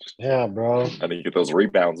 Yeah, bro. I need to get those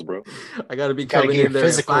rebounds, bro. I got to be Gotta coming get in your there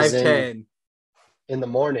at physicals in. 5'10". In the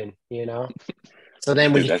morning, you know. So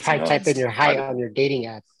then when Dude, you that's type nuts. in your height on your dating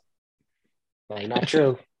app, like not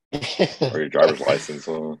true. Or your driver's license.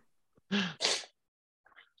 Oh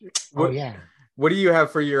What, yeah. what do you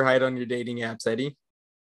have for your height on your dating apps, Eddie?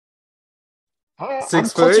 I'm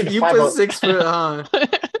 6 closer foot? to You 5'. put 6 foot, huh?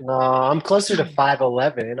 No, I'm closer to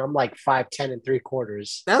 5'11". I'm like 5'10" and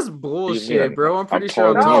 3/4. That's mean? bullshit, bro. I'm pretty I'm sure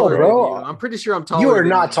I'm taller taller than than you, you. bro. I'm pretty sure I'm taller You are than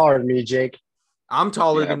not you. taller than me, Jake. I'm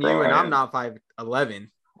taller Yeah, than bro, you, and I I'm am. not 5'11".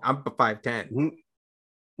 I'm 5'10".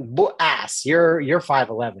 Ass. You're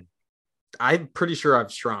 5'11". I'm pretty sure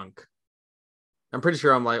I've shrunk. I'm pretty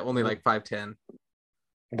sure I'm like only like 5'10".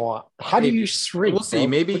 Well, how do Maybe. you shrink? We'll see. Bro?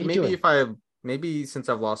 Maybe What are you doing? maybe since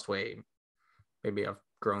I've lost weight, maybe I've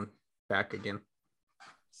grown back again.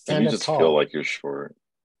 Stand You up just tall. feel like you're short.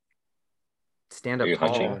 Stand Are up you tall.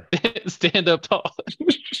 hunching? Stand up tall.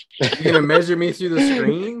 You're gonna measure me through the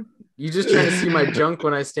screen? You just trying to see my junk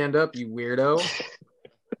when I stand up, you weirdo?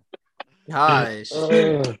 Gosh.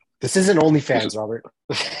 This isn't OnlyFans, Robert.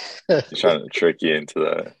 He's trying to trick you into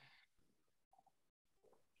that.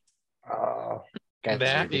 Guys are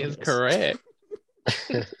That is ridiculous. correct.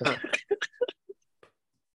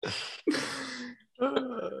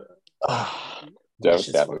 Ah, That that was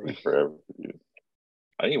shit's that funny. movie forever. Dude.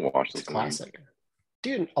 I didn't even watch It's this movie. classic.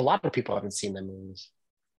 Dude, a lot of people haven't seen them movies.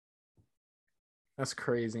 That's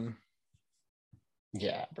crazy.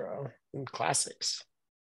 Yeah, bro. Classics.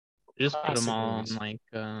 Just put them Classic all on movies. like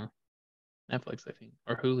Netflix, I think,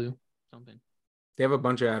 or Hulu, something. They have a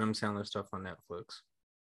bunch of Adam Sandler stuff on Netflix.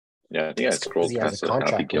 Yeah, I think I scrolled He has past a the Happy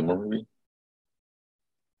contract with Gilmore them. movie.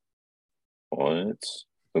 What?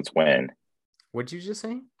 Since when? What'd you just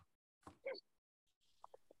say?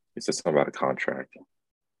 He said something about a contract.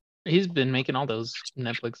 He's been making all those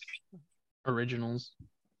Netflix originals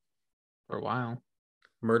for a while.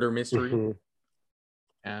 Murder Mystery. Mhm.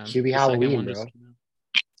 And Hubie the second Halloween, one bro. just came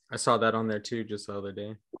out. I saw that on there too just the other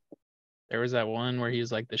day. There was that one where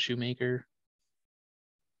he's like the shoemaker.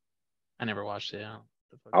 I never watched it.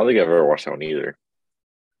 I don't think I've ever watched that one either.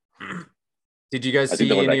 Did you guys I think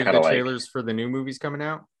the see one that any of the kinda, like- trailers for the new movies coming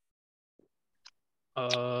out?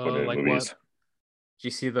 Like movies. what? Did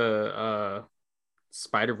you see the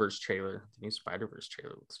Spider-Verse trailer? The new Spider-Verse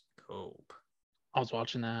trailer looks dope. I was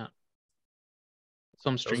watching that.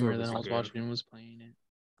 Some streamer that I was watching was playing it.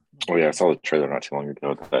 Oh yeah, I saw the trailer not too long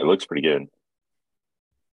ago. It looks pretty good.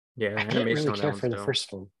 Yeah, I didn't animation really on that care one's for the dope.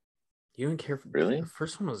 first one. You didn't care for Really? The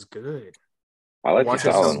first one was good. I like the Watch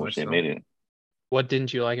it style so in much, which they though. made it. What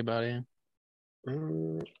didn't you like about it?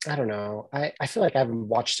 I don't know. I feel like I haven't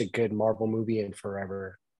watched a good Marvel movie in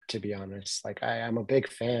forever, to be honest. Like I'm a big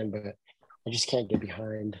fan, but I just can't get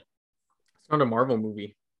behind. It's not a Marvel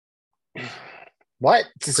movie. What?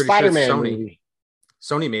 It's a Pretty sure it's Spider-Man Sony. movie.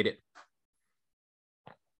 Sony made it.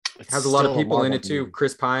 It It's has a lot of still people in Marvel it too. movie.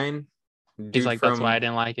 Chris Pine. He's like, that's why I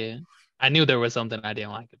didn't like it. I knew there was something I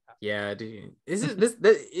didn't like about it. Yeah, dude.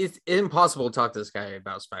 It's impossible to talk to this guy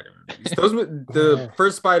about Spider-Man movies. The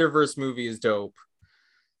first Spider-Verse movie is dope.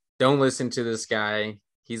 Don't listen to this guy.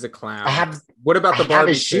 He's a clown. What about the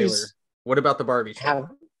Barbie trailer? What about the Barbie trailer?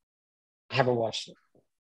 I haven't watched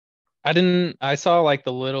it. I saw like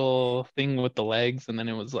the little thing with the legs, and then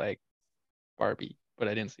it was like Barbie, but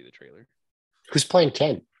I didn't see the trailer. Who's playing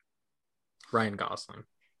Ken? Ryan Gosling.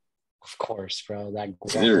 Of course, bro. That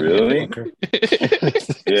Is it really?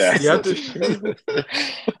 Yeah. You have to-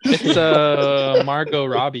 It's Margot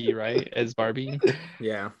Robbie, right? As Barbie.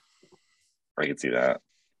 Yeah. I can see that.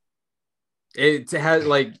 It has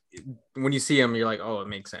like when you see him, you're like, oh, it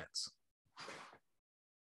makes sense.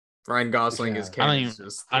 Ryan Gosling is Ken. I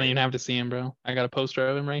don't even have to see him, bro. I got a poster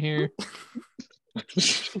of him right here.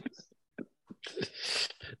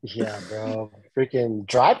 Yeah, bro. Freaking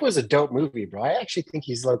Drive was a dope movie, bro. I actually think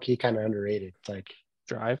he's low key kind of underrated. Like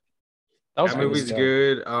Drive. That movie's dope.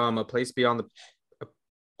 good. A Place Beyond the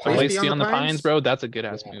Place Beyond the Pines, bro. That's a good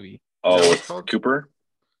ass movie. Oh, what it's it's called? Cooper.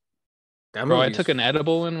 That Bro, I movie's- took an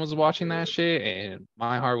edible and was watching that shit, and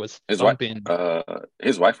my heart was His thumping.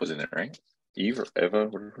 His wife was in it, right? Eve or Eva,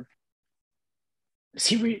 whatever. Is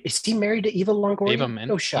he married to Eva Longoria? Eva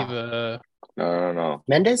No shot. No.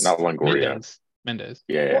 Mendes? Not Longoria. Mendes.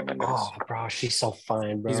 Yeah, Mendes. Oh, bro, she's so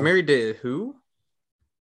fine, bro. He's married to who?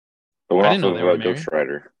 The one I off didn't know they were of married. Ghost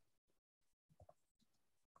Rider.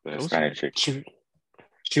 The Ghost Hispanic chick.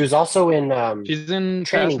 She was also in She's in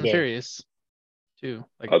Training Fast and Day. Furious too.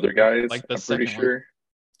 Like Other guys, like the I'm pretty second one. sure.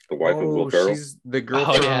 The wife of Will Ferrell. She's the girl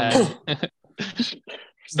Oh from yeah.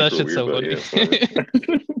 That shit's so funny.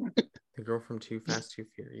 the girl from Too Fast, Too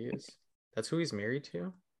Furious. That's who he's married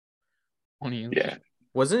to? Yeah.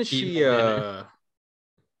 Wasn't He's she a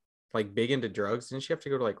like big into drugs? Didn't she have to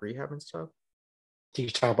go to like rehab and stuff? You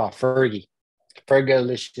talk about Fergie.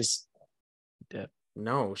 Fergalicious.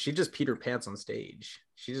 No, she just Peter Pants on stage.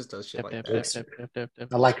 She just does shit like that.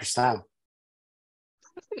 I like her style.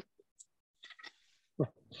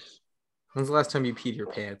 When's the last time you peed your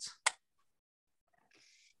pants?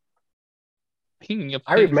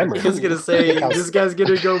 I remember. I was gonna say this guy's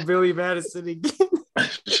gonna go Billy Madison again.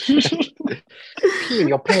 Peeing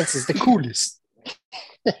your pants is the coolest.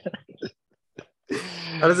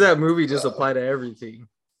 How does that movie just apply to everything?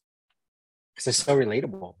 Because it's so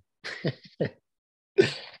relatable.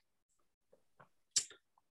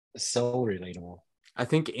 So relatable. I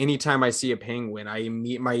think anytime I see a penguin, I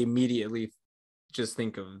immediately just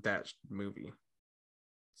think of that movie.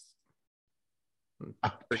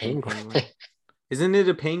 A Freaking penguin. Isn't it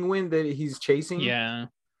a penguin that he's chasing? Yeah.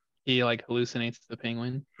 He like hallucinates the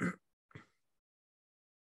penguin. What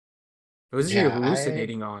was he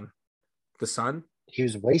hallucinating on? The sun? He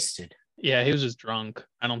was wasted. Yeah, he was just drunk.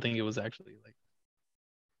 I don't think it was actually like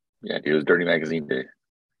Yeah, it was Dirty Magazine Day.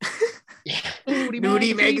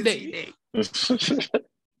 Nudie magazine day.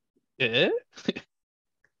 Yeah.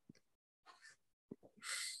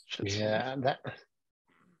 Yeah,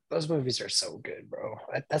 those movies are so good, bro.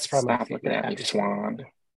 That's probably my Stop favorite. looking at me, Swan.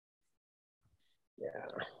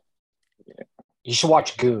 Yeah. You should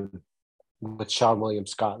watch Goon with Sean William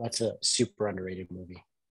Scott. That's a super underrated movie.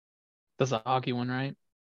 That's the hockey one, right?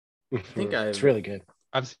 I think it's really good.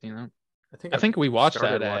 I've seen that. I I think we watched that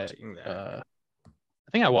started at watching that. I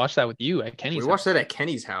I think I watched that with you at Kenny's We house. watched that at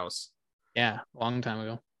Kenny's house. Yeah, a long time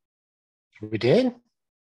ago. We did?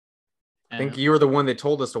 I think you were the one that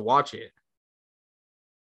told us to watch it.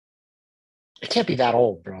 It can't be that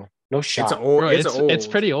old, bro. No shot. It's old. Bro, it's old. It's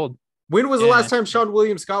pretty old. When was the Yeah. last time Sean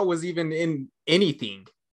William Scott was even in anything?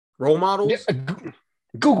 Role models?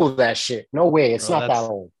 Google that shit. No way. It's Bro, not that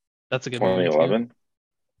old. That's a good movie. 2011,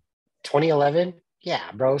 2011?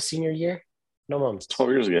 Yeah, bro. Senior year? No mums.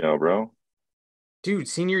 12 years ago, bro. Dude,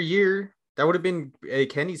 senior year. That would have been at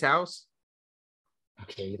Kenny's house.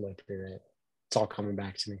 Okay, you might be right. It's all coming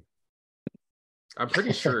back to me. I'm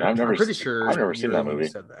pretty sure. I've never I'm pretty seen- sure. I've never seen that you movie.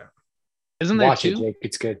 Said that. Isn't there Watch two? it, Jake.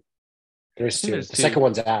 It's good. There's think two. there's The two. second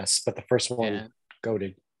one's ass, but the first one, Yeah.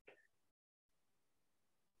 goated.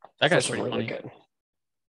 That guy's First one pretty really funny. good.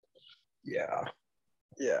 Yeah.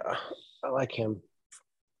 Yeah. I like him.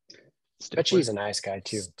 Bet you he's a nice guy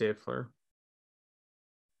too. Stifler.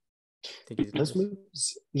 I think he's Those nice.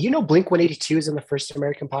 movies. You know Blink 182 is in the first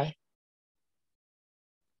American Pie?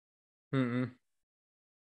 Mm-mm.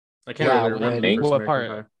 I can't Yeah, really remember when- the first what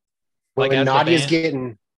American part? Pie. Like, as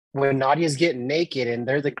the when Nadia's getting naked and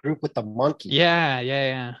they're the group with the monkey. Yeah.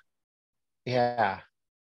 Yeah.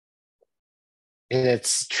 And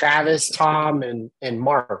it's Travis, Tom, and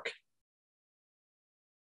Mark.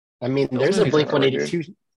 I mean, Those there's a movies Blink are really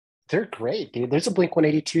 182. They're great, dude. There's a Blink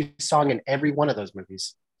 182 song in every one of those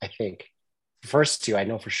movies, I think. The first two, I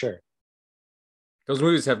know for sure. Those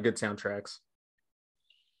movies have good soundtracks.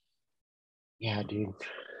 Yeah, dude.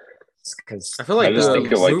 Because I feel like I just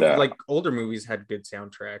think of like that. like older movies had good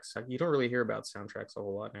soundtracks. You don't really hear about soundtracks a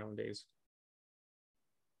whole lot nowadays.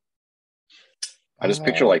 I just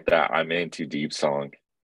picture like that I'm in too deep song,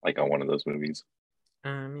 like on one of those movies.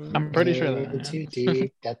 I mean, I'm pretty sure that. Too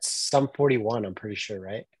deep. That's Sum 41, I'm pretty sure,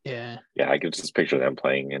 right? Yeah. Yeah, I could just picture them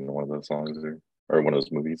playing in one of those songs or one of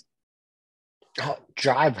those movies. Oh,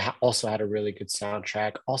 Drive also had a really good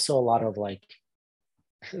soundtrack. Also, a lot of like,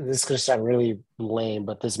 this is gonna sound really lame,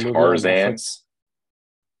 but this movie on Tarzan? Netflix,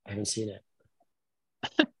 I haven't seen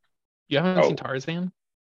it. You haven't Oh. seen Tarzan?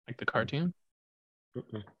 Like the cartoon?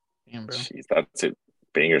 Mm-mm. Damn, bro. Jeez, that's a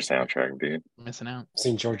banger soundtrack, dude. Missing out. I've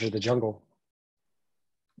seen George of the Jungle.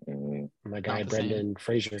 Mm, My guy the same. Brendan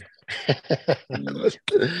Fraser.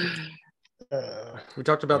 we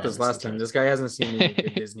talked about Yeah, this last time. This guy hasn't seen any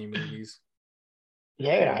good Disney movies.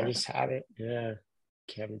 yeah, I just haven't. Yeah,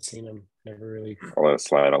 haven't seen him. Never really. I'll let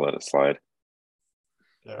it slide.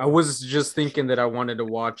 I was just thinking that I wanted to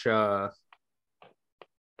watch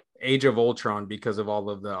Age of Ultron because of all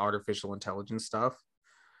of the artificial intelligence stuff.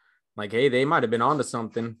 Like, hey, they might have been onto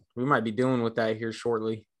something. We might be dealing with that here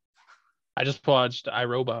shortly. I just watched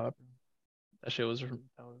iRobot. That shit was. That's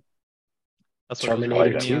what Terminator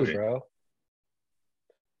it was reminding me 2, of. bro.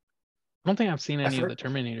 I don't think I've seen any of heard- the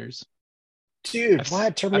Terminators. Dude, I've-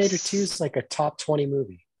 what? Terminator I've- 2 is like a top 20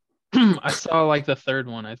 movie. I saw like the third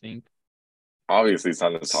one, I think. Obviously, it's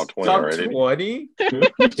on the top 20 Top already. 20?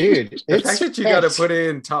 Dude, The it's fact that you got to put it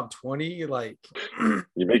in top 20, like, You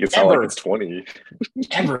make it sound Ever. like it's 20.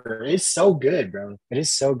 ever. It's so good, bro. It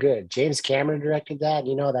is so good. James Cameron directed that.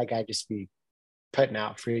 You know that guy just be putting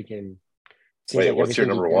out freaking. seems Wait, like what's your everything he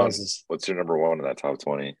number one? does is- What's your number one in that top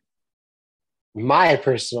 20? My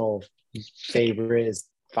personal favorite is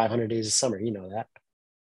 500 Days of Summer. You know that.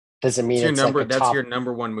 Doesn't mean it's your it's number. like a That's top. your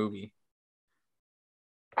number one movie.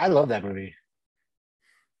 I love that movie.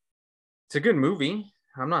 It's a good movie.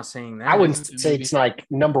 I'm not saying that. I wouldn't it's a say movie. it's like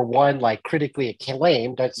number one, like critically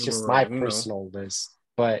acclaimed. That's just Number my uno. personal list.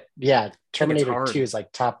 But yeah, Terminator hard. 2 is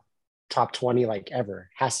like top 20 like ever.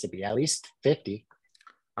 Has to be at least 50.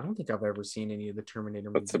 I don't think I've ever seen any of the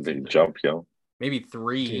Terminator movies. That's a big either. jump, yo. Maybe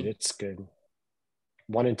 3. Dude, it's good.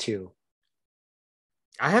 1 and 2.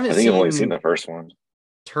 I haven't I think seen I've only seen the first one. Second one's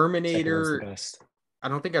the Terminator. best. I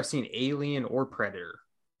don't think I've seen Alien or Predator.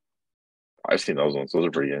 I've seen those ones. Those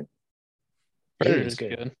are pretty good. Predator's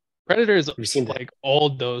good. good. Predator is You've seen that? like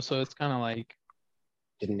old though, so it's kind of like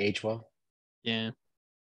Didn't age well. yeah.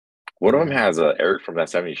 One of them has Eric from that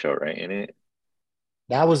 70s show, right, in it?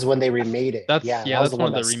 That was when they remade it. That's- yeah, yeah, that was that's the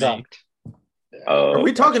one one of that the remakes. sucked. Oh, Are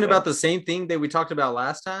we talking gotcha. about the same thing that we talked about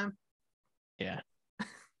last time? Yeah.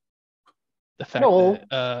 The fact No. that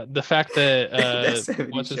That 70s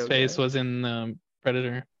what's his show face guy. was in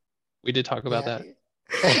Predator. We did talk about that.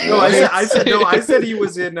 No, I said he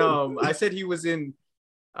was in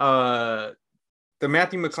the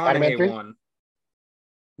Matthew Spider-Man McConaughey 3? one.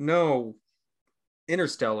 No,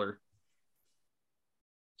 Interstellar.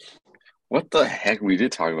 What the heck? We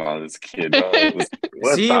did talk about this kid.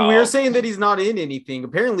 What See, the- we were saying that he's not in anything.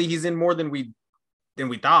 Apparently, he's in more than we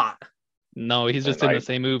thought. No, he's just And in the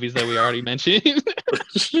same movies that we already mentioned.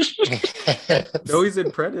 No, he's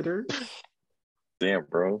in Predator. Damn,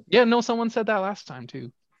 bro. Yeah, no, someone said that last time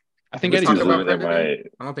too. I think We Eddie talked He's said about that. living in Predator.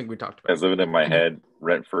 my. I don't think we talked about It's living in my head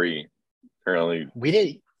rent free. Currently, We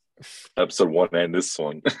didn't. episode 1 and this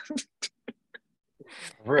one. Hey,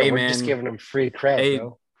 We're just man. giving them free credit, Hey.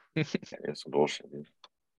 bro. It's some bullshit, dude.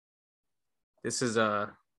 This is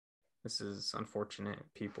unfortunate,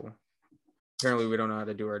 people. Apparently, we don't know how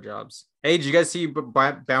to do our jobs. Hey, did you guys see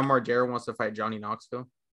Bam Margera wants to fight Johnny Knoxville?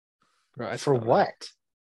 Bro, I For saw that. what?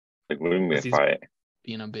 Like, we didn't Because he's fight.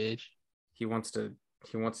 being a bitch. He wants to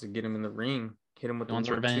get him in the ring, hit him with He the wants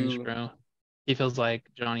 1-2. revenge, bro. He feels like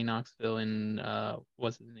Johnny Knoxville and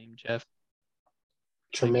what's his name, Jeff,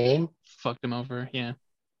 Tremaine? fucked him over. Yeah.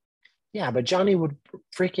 Yeah, but Johnny would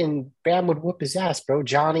Bam would whoop his ass, bro.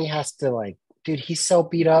 Johnny has to dude, he's so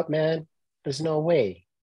beat up, man. There's no way.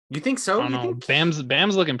 You think so? I don't You know. think?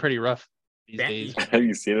 Bam's looking pretty rough these Bam- days. Have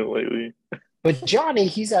you seen it lately? But Johnny,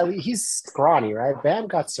 he's scrawny, right? Bam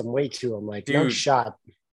got some weight to him. No Dude. shot.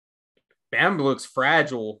 Bam looks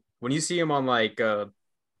fragile. When you see him on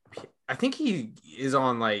I think he is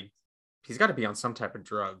on he's got to be on some type of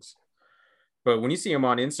drugs. But when you see him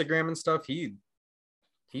on Instagram and stuff, he'd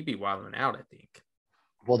be wilding out, I think.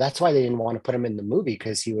 Well, that's why they didn't want to put him in the movie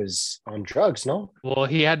because he was on drugs, no? Well,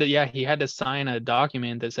 he had to sign a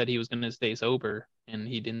document that said he was going to stay sober, and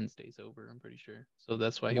he didn't stay sober, I'm pretty sure. So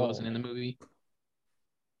that's why he wasn't in the movie.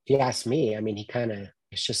 If you ask me, I mean,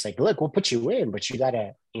 it's just look, we'll put you in, but you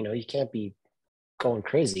gotta, you can't be going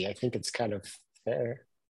crazy. I think it's kind of fair.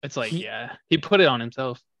 It's he put it on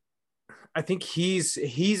himself. I think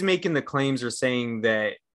he's making the claims or saying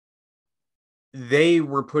that they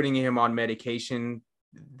were putting him on medication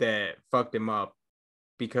that fucked him up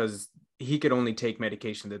because he could only take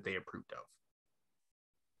medication that they approved of.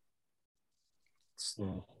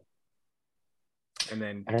 And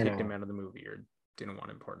then kicked him out of the movie or didn't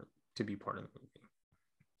want him to be part of the movie.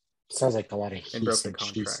 Sounds like a lot of And broke the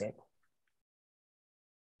contract.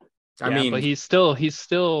 I mean, but he's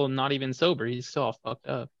still not even sober. He's still all fucked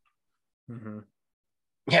up. Mm-hmm.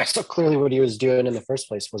 Yeah, so clearly what he was doing in the first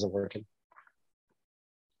place wasn't working.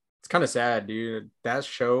 It's kind of sad, dude. That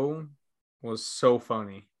show was so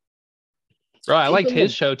funny. Bro, I liked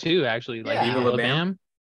his show too, actually. Yeah. Viva La Bam.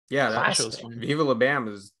 Yeah, that show's show. Viva La Bam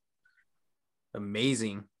is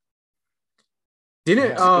amazing.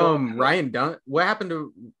 Didn't Ryan Dunn? What happened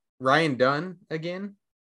to Ryan Dunn again?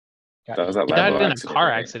 That was that He died in a accident, car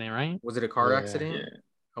right? accident, right? Was it a car Yeah. accident? Yeah.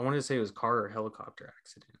 I wanted to say it was car or helicopter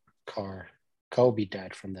accident. Car. Kobe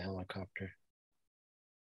died from the helicopter.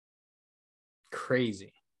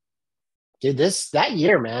 Crazy. Dude, that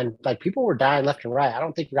year, man, people were dying left and right. I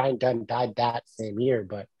don't think Ryan Dunn died that same year,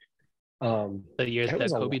 but The year that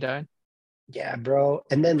Kobe died. Yeah, bro.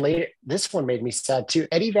 And then later, this one made me sad too.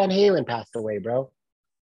 Eddie Van Halen passed away, bro.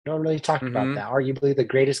 No one really talked about that. Arguably the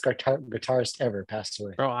greatest guitarist ever passed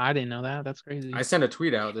away. Bro, I didn't know that. That's crazy. I sent a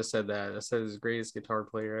tweet out that said that. That says greatest guitar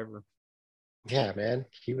player ever. Yeah, man.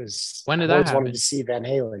 He was. When did I that always happen? wanted to see Van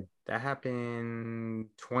Halen. That happened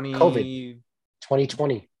COVID.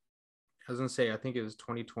 2020. It I was gonna say, I think it was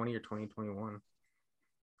 2020 or 2021.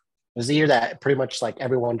 was the year that pretty much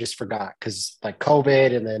everyone just forgot because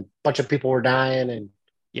COVID and then a bunch of people were dying and.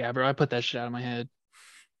 Yeah, bro, I put that shit out of my head.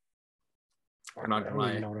 I'm not gonna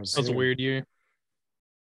lie. That was a weird year.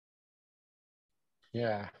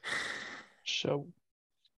 Yeah. So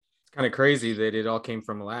It's kind of crazy that it all came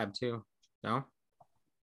from a lab too. No?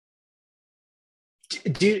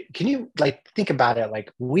 Dude, can you think about it?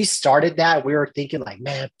 We started that, we were thinking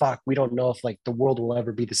man, fuck, we don't know if the world will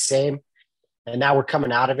ever be the same. And now we're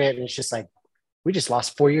coming out of it and it's just we just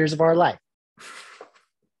lost 4 years of our life.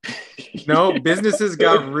 No, businesses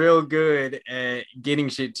got real good at getting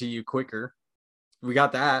shit to you quicker. We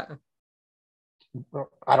got that.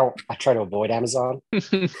 I try to avoid Amazon.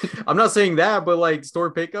 I'm not saying that, but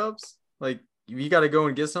store pickups, you got to go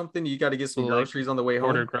and get something. You got to get some groceries on the way home.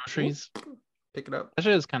 Order groceries. Pick it up. That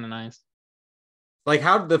shit is kind of nice.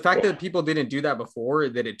 How the fact that people didn't do that before,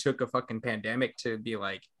 that it took a fucking pandemic to be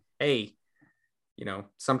hey,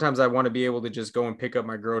 sometimes I want to be able to just go and pick up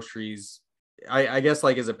my groceries. I guess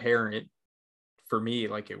as a parent, for me,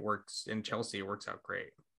 it works in Chelsea. It works out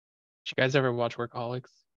great. Did you guys ever watch Workaholics?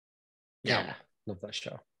 Yeah. Love that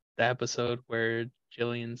show. The episode where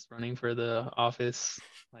Jillian's running for the office,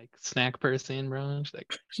 snack person, bro.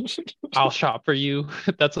 She's I'll shop for you.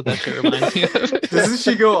 That's what that shit reminds me of. Doesn't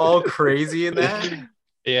she go all crazy in that?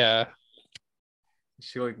 Yeah.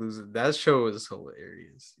 She loses. That show is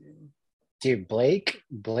hilarious. Dude, Blake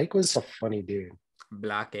was a funny dude.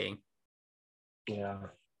 Blocking. Yeah.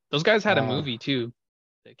 Those guys had a movie too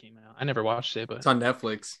that came out. I never watched it, but it's on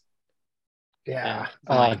Netflix. Yeah.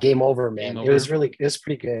 Like, Game Over, man. Game It was Over.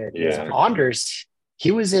 pretty good. Yeah. Anders,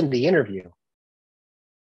 he was in The Interview.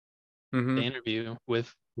 Mhm. The interview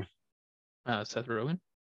with Seth Rogen.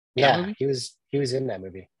 Yeah, movie? he was in that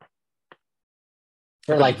movie.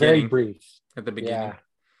 For At the like very beginning. brief. At the beginning. Yeah.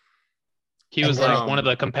 He And was then, like one of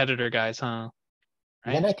the competitor guys, huh?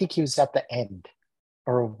 And then I think he was at the end.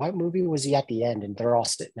 Or what movie was he at the end? And they're all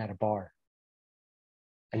sitting at a bar.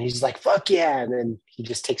 And he's like, fuck yeah. And then he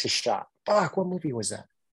just takes a shot. Fuck, what movie was that?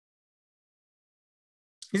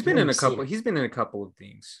 He's been in a couple. He's been in a couple of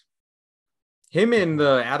things. Him and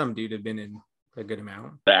the Adam dude have been in a good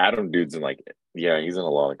amount. The Adam dude's in he's in a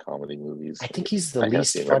lot of comedy movies. I think he's the I can't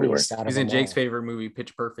least see him everywhere. funniest out of He's them in Jake's all. favorite movie,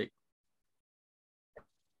 Pitch Perfect.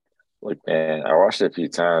 Like, man, I watched it a few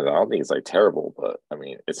times. I don't think it's like terrible, but I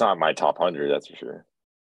mean, it's not my top 100, that's for sure.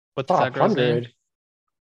 What's Top that girl's name? 100.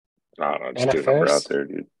 I don't know, just Anna do a number Faris? out there,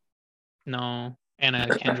 dude. No,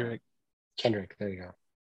 Anna Kendrick. Kendrick, there you go.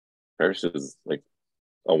 Paris is like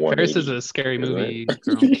a 180. Paris is a scary isn't movie. it?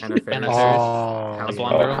 Girl, Anna Faris. Anna Faris. Oh, The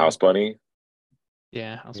blonde Oh, girl? House Bunny.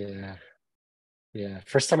 Yeah. Yeah.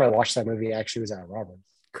 First time I watched that movie actually was at Roberts.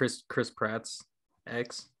 Chris Pratt's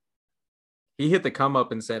ex. He hit the come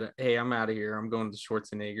up and said, "Hey, I'm out of here. I'm going to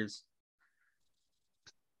Schwarzenegger's."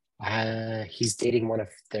 He's dating one of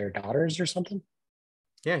their daughters or something.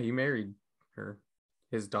 Yeah, he married her,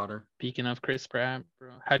 his daughter. Speaking of Chris Pratt,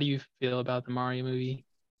 bro, how do you feel about the Mario movie?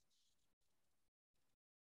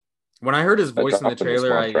 When I heard his voice in the dropping this trailer,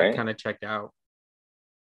 month, I right? kind of checked out.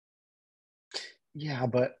 Yeah,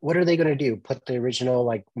 but what are they going to do? Put the original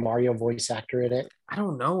like Mario voice actor in it? I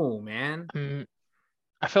don't know, man.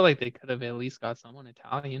 I feel like they could have at least got someone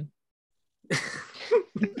Italian.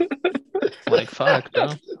 Like, fuck,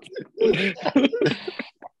 bro.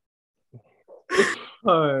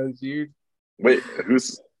 Oh, dude. Wait,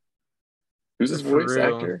 who's his For voice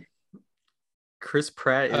real. actor? Chris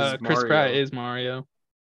Pratt is Mario. Chris Pratt is Mario.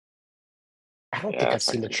 I don't think I've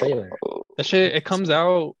seen the trailer. That shit, it comes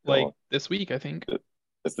out like this week, I think.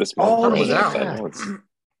 It's this Oh, month. it was yeah. out. I know it's-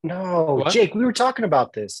 No, What? Jake, we were talking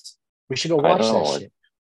about this. We should go I watch that know. shit.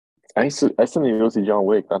 I still need to go see John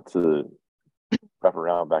Wick, not to wrap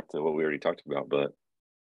around back to what we already talked about, but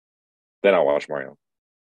then I'll watch Mario.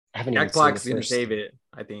 I haven't even Jack seen Black's the gonna first. save it,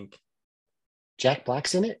 I think. Jack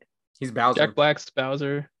Black's in it? He's Bowser. Jack Black's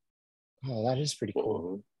Bowser. Oh, that is pretty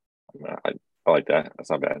cool. I like that. That's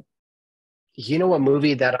not bad. You know what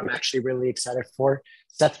movie that I'm actually really excited for?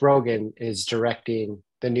 Seth Rogen is directing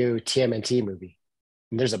the new TMNT movie.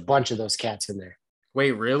 And there's a bunch of those cats in there.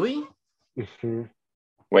 Wait, really? Mhm.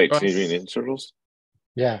 Wait, Bro. Teenage Mutant Ninja Turtles?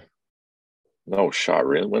 Yeah. No shot,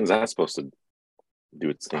 really? When's that supposed to do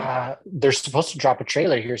its thing? They're supposed to drop a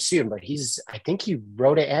trailer here soon, but I think he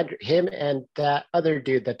wrote it, and him and that other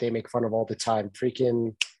dude that they make fun of all the time,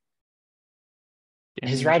 freaking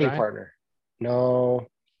his writing partner. No.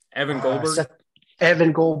 Evan Goldberg?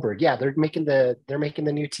 Evan Goldberg. Yeah, they're making the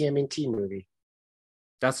new TMNT movie.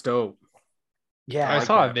 That's dope. Yeah. I like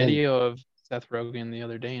saw that. a video of Seth Rogen the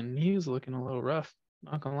other day, and he was looking a little rough.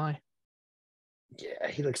 Not gonna lie. Yeah,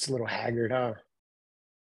 he looks a little haggard, huh?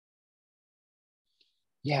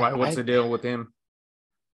 Yeah. Why, what's the deal with him?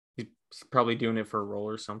 He's probably doing it for a role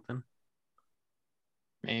or something.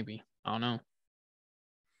 Maybe. I don't know.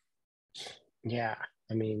 Yeah,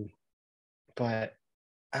 I mean, but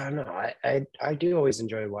I don't know. I do always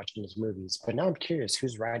enjoy watching his movies, but now I'm curious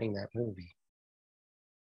who's writing that movie.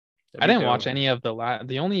 I didn't watch any of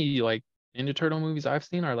the only like Ninja Turtle movies I've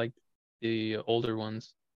seen are like the older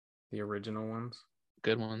ones, the original ones.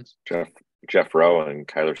 good ones. Jeff Rowe and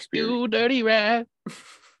Kyler Spears. You dirty rat.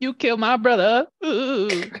 You killed my brother. Ooh.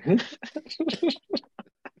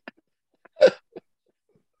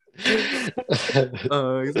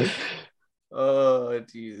 Oh,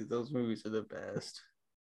 dude, those movies are the best.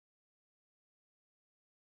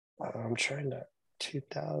 I'm trying to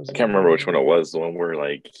 2000. I can't remember which one it was. The one where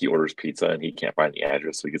like he orders pizza and he can't find the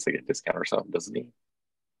address, so he gets like a discount or something, doesn't he?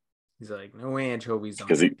 He's like, no anchovies on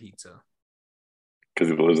 'Cause the he- pizza. Because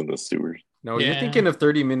he lives in the sewers. No, you're Yeah. thinking of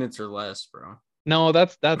 30 minutes or less, bro. No,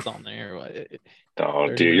 that's on there. Oh,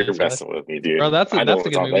 30 dude, you're minutes messing with me, dude. Bro, that's a I know good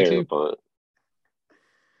it's on movie, there, too. but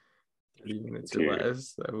 30 minutes Dude, or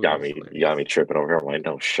less. That you got was me hilarious. tripping over here. I'm like,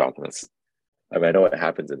 no, shot this. I mean, I know what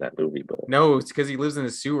happens in that movie, but No, it's because he lives in a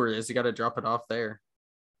sewer. Is he got to drop it off there?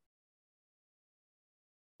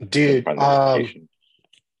 Dude, find the location.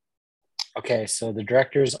 okay, so the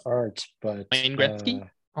directors aren't, but Wayne Gretzky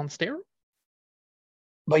on steroids.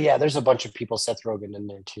 but yeah, there's a bunch of people, Seth Rogen in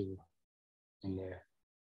there too. In there.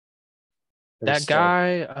 That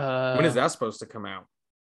guy. When is that supposed to come out?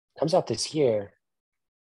 Comes out this year.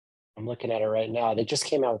 I'm looking at it right now. They just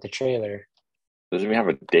came out with the trailer. Doesn't even have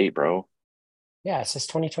a date, bro. Yeah, it says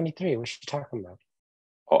 2023. What you talking about?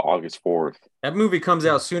 Oh, August 4th. That movie comes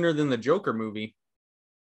out sooner than the Joker movie.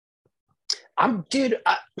 Dude.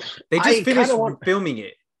 They just I finished kinda want, filming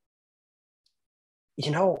it.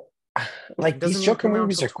 you know, It like these doesn't even Joker come out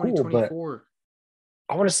movies until are cool, but 2024.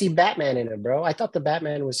 I want to see Batman in it, bro. I thought the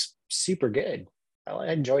Batman was super good.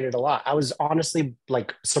 I enjoyed it a lot. I was honestly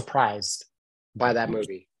like surprised by that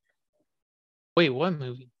movie, Wait, what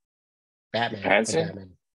movie? Batman. The Hanson? Batman.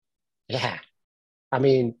 Yeah, I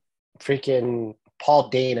mean, freaking Paul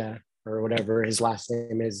Dana or whatever his last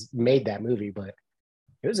name is made that movie, but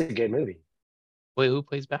it was a good movie. Wait, who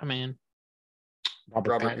plays Batman?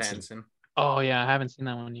 Robert Robert Pattinson. Pattinson. Oh yeah, I haven't seen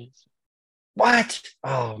that one yet. What?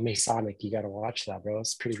 Oh, Masonic, you got to watch that, bro.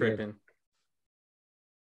 It's pretty good. Tripping.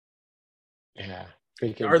 Yeah,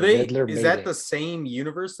 freaking Are the they? Riddler Is made that it. the same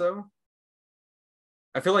universe though?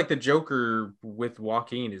 I feel like the Joker with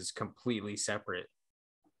Joaquin is completely separate.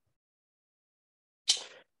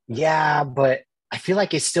 Yeah, but I feel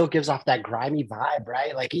like it still gives off that grimy vibe,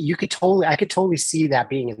 right? Like I could totally see that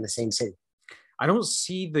being in the same city. I don't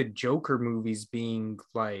see the Joker movies being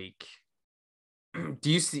like.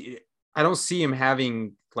 Do you see? I don't see him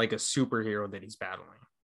having like a superhero that he's battling.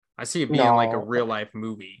 I see it being like a No, real life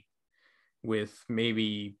movie with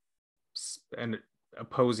maybe an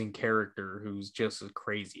opposing character who's just as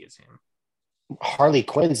crazy as him. Harley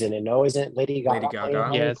Quinn's in it. No, isn't Lady Gaga Lady playing Gaga.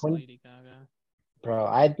 Harley Yeah, it's Quinn? Lady Gaga. Bro,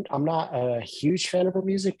 I'm not a huge fan of her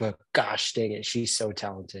music, but gosh dang it, she's so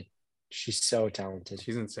talented. She's so talented.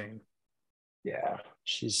 She's insane. Yeah,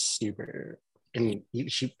 she's super, and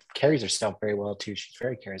she carries herself very well too. She's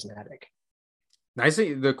very charismatic.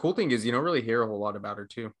 Nicely, the cool thing is you don't really hear a whole lot about her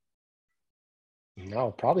too.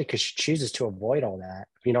 No, probably because she chooses to avoid all that.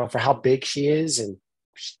 You know, for how big she is, and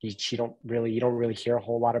she don't really, you don't really hear a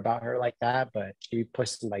whole lot about her like that. But she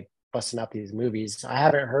busting out these movies. I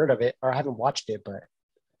haven't heard of it or I haven't watched it, but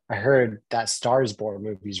I heard that Stars Born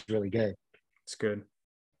movie is really good. It's good.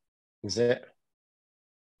 Is it?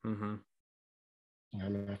 Mm-hmm. I'm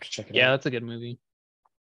gonna have to check it Yeah, out. that's a good movie.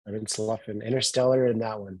 I've been sloughing Interstellar and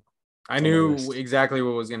that one. I It's on my knew list. exactly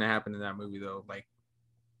what was going to happen in that movie though. Like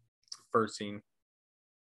first scene,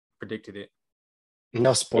 predicted it.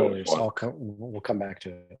 No spoilers. We'll come back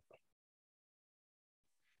to it.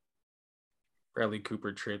 Bradley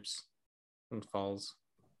Cooper trips and falls.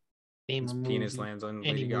 Name His a penis movie. lands on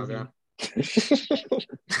Any Lady Gaga.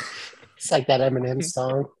 It's like that Eminem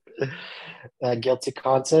song. Guilty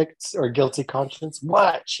conscience or guilty conscience.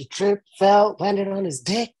 What? She tripped, fell, landed on his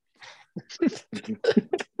dick.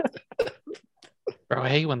 Bro, I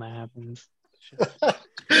hate when that happens.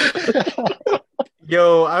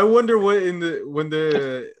 Yo, I wonder what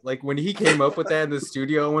when he came up with that in the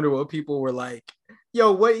studio, I wonder what people were like.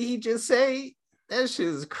 Yo, what he just say? That shit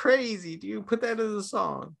is crazy, dude. Put that in the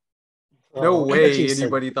song. No way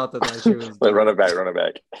anybody thought that shit was. Run it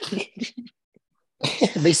back.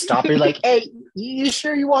 They stop you like, hey, you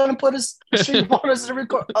sure you want to put us? You sure you want us to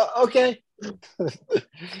record? Okay.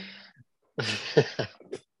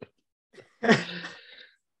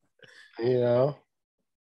 You know,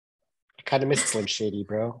 I kind of miss Slim Shady,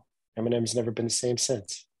 bro. Eminem's never been the same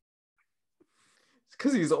since. It's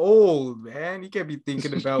because he's old, man. He can't be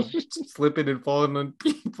thinking about slipping and falling on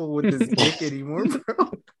people with his dick anymore,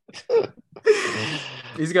 bro.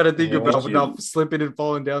 He's got to think about not slipping and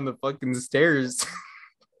falling down the fucking stairs.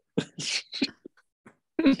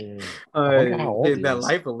 Dude, I wonder how old Get he that is.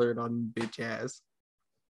 life alert on bitch ass.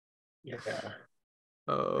 Yeah.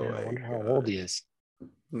 Oh, I wonder how old he is.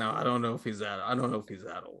 No, I don't know if he's that. I don't know if he's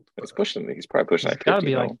that old. He's probably pushing It's like got 50 to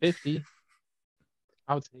be now. like 50.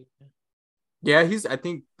 I would say. Yeah,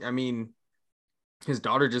 I mean, his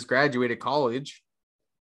daughter just graduated college.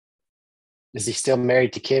 Is he still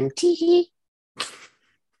married to Kim? Tee.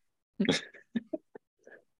 I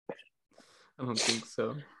don't think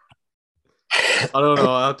so. I don't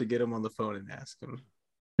know. I'll have to get him on the phone and ask him.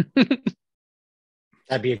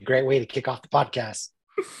 That'd be a great way to kick off the podcast.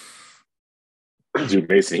 Dude,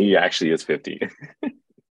 Mason, he actually is 50.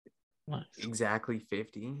 Nice. Exactly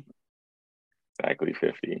 50. Exactly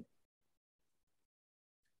 50.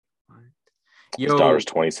 Yo, His daughter's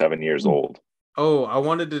 27 years old. Oh, I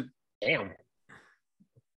wanted to. Damn.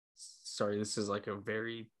 Sorry, this is like a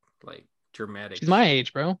very dramatic. She's my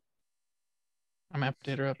age, bro. I'm gonna have to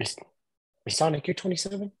date her up. Sonic, you're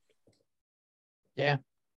 27? Yeah.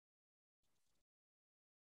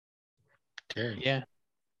 Damn. Yeah.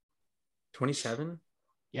 27?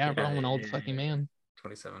 Yeah, bro. I'm an old fucking man.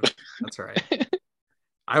 27. That's all right.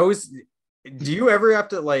 Do you ever have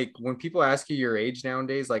to when people ask you your age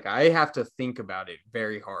nowadays, I have to think about it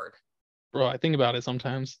very hard. Bro, I think about it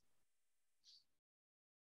sometimes.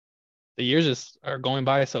 The years just are going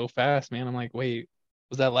by so fast, man. I'm like, wait,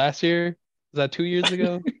 was that last year? Was that 2 years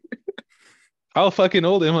ago? How fucking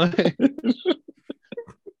old am I?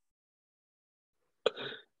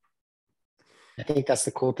 I think that's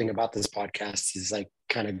the cool thing about this podcast is like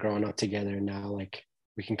kind of growing up together now. Like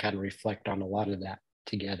we can kind of reflect on a lot of that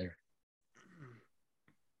together.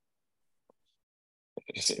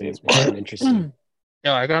 It's been interesting.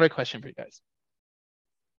 Yo, I got a question for you guys.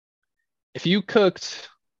 If you cooked,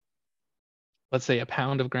 let's say, a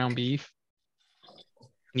pound of ground beef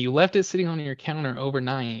and you left it sitting on your counter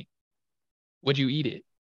overnight, would you eat it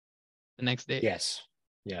the next day? Yes.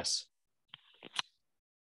 Yes.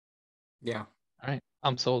 Yeah. All right.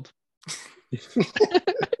 I'm sold. She'll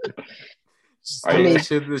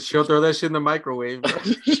throw that shit in the microwave, bro.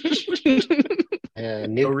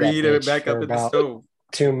 Nuke reheat that it back for up at the about stove.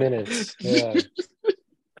 2 minutes. Yeah.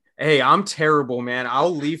 Hey, I'm terrible, man.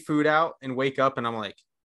 I'll leave food out and wake up and I'm like,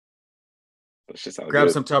 grab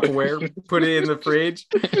some Tupperware, put it in the fridge.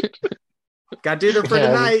 Got dinner for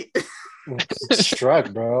tonight.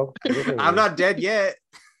 Struck, bro. Literally. I'm not dead yet.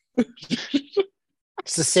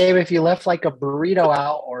 It's the same if you left like a burrito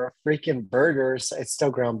out or a freaking burger. It's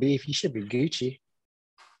still ground beef. You should be Gucci.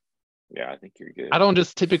 Yeah, I think you're good. I don't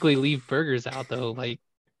just typically leave burgers out though. Like,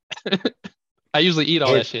 I usually eat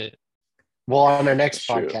all that shit. Well, on our next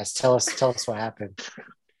podcast, tell us what happened.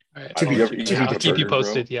 All right. I'll keep you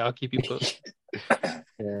posted. Bro. Yeah, I'll keep you posted.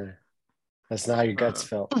 Yeah, that's not how your guts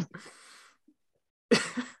felt.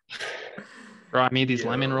 Bro, I made these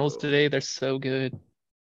lemon rolls today. They're so good.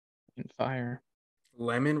 Fire.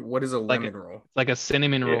 Lemon? What is a lemon roll? It's like a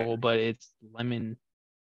cinnamon roll, but it's lemon.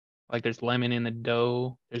 Like there's lemon in the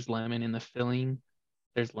dough. There's lemon in the filling.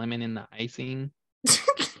 There's lemon in the icing.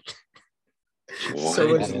 What? So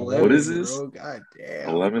much lemon, what is this? Bro. God damn.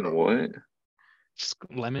 A lemon what? Just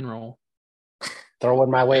lemon roll. Throw one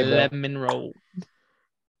my way, bro. Lemon roll.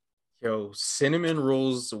 Yo, cinnamon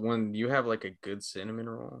rolls, when you have like a good cinnamon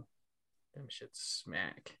roll, them shit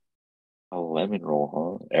smack. A lemon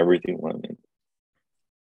roll, huh? Everything lemon.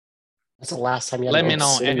 When's the last time you had lemon a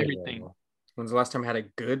on everything? Roll? When's the last time I had a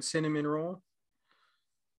good cinnamon roll?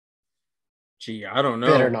 Gee, I don't know.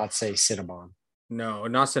 Better not say cinnamon. No,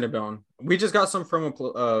 not cinnamon. We just got some from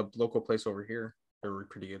a local place over here. They were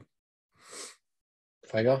pretty good.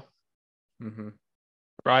 Fuego? Mm-hmm.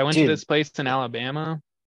 Bro, I went to this place in Alabama.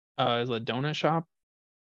 It was a donut shop.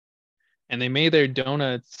 And they made their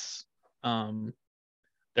donuts.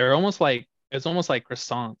 They're almost like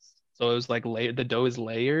croissants. So it was like the dough is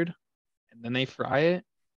layered and then they fry it.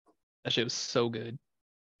 That shit was so good.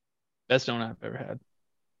 Best donut I've ever had.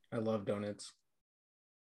 I love donuts.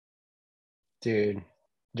 Dude,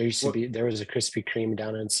 there was a Krispy Kreme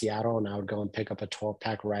down in Seattle, and I would go and pick up a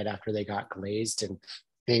 12-pack right after they got glazed, and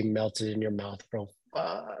they melted in your mouth, bro.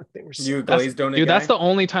 They were so glazed donut dude, guy? That's the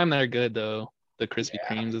only time they're good, though. The Krispy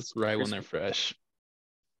Kremes is right when they're fresh.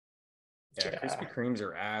 Yeah, Krispy Kremes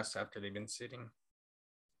are ass after they've been sitting.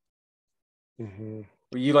 Mm-hmm.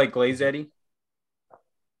 Well, you like glazed, Eddie?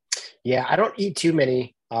 Yeah, I don't eat too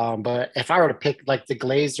many. But if I were to pick, like the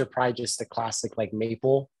glazed are probably just the classic, like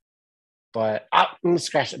maple. But I'm gonna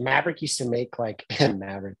scratch it. Maverick used to make like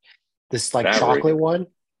this like chocolate one.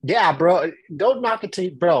 Yeah, bro. Don't knock it to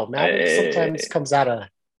you, bro. Maverick sometimes comes out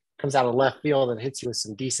of left field and hits you with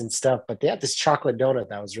some decent stuff. But they had this chocolate donut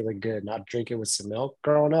that was really good. Not drink it with some milk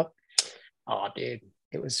growing up. Oh, dude,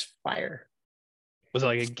 it was fire. Was it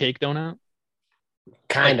like a cake donut?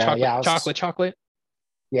 Kind of, like yeah. Chocolate.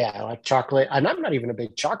 Yeah, like chocolate. And I'm not even a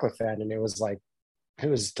big chocolate fan, and it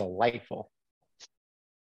was delightful.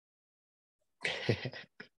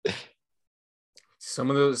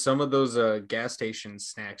 Some of those gas station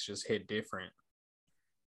snacks just hit different.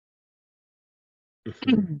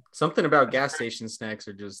 Something about gas station snacks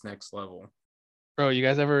are just next level. Bro, you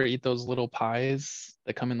guys ever eat those little pies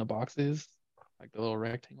that come in the boxes? Like the little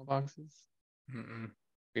rectangle boxes? Mm-mm.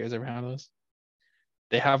 You guys ever have those?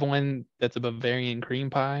 They have one that's a Bavarian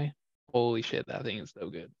cream pie. Holy shit, that thing is so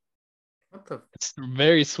good. What the? It's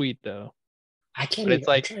very sweet though. I can't. But it's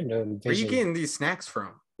like, where are you getting these snacks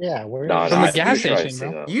from? Yeah, where? From the gas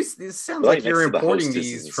station, bro. It sounds like you're importing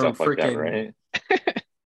these from freaking. Like that, right?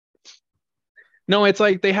 No, it's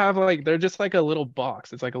like they have like they're just like a little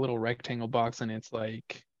box. It's like a little rectangle box, and it's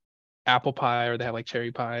like apple pie, or they have like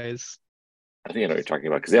cherry pies. I think I know what you're talking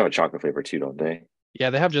about because they have a chocolate flavor too, don't they?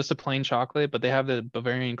 Yeah, they have just a plain chocolate, but they have the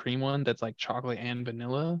Bavarian cream one that's like chocolate and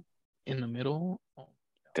vanilla in the middle. Oh,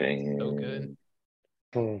 dang, so good.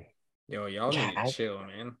 Yo, y'all need to chill,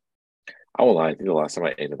 man. I won't lie. I think the last time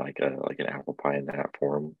I ate like an apple pie in that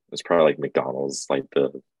form was probably like McDonald's, like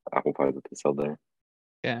the apple pie that they sell there.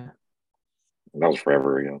 Yeah, And that was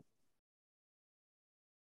forever ago.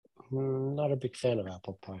 Not a big fan of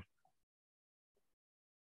apple pie.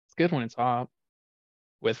 It's good when it's hot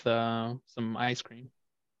with some ice cream.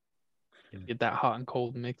 Get that hot and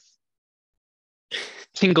cold mix.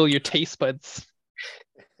 Tingle your taste buds.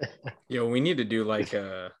 Yo, we need to do like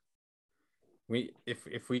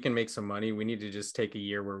if we can make some money, we need to just take a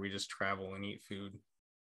year where we just travel and eat food.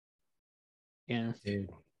 Yeah. Dude.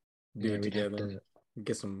 Do it together.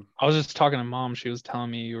 Get some. I was just talking to Mom. She was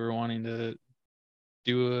telling me you were wanting to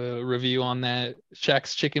do a review on that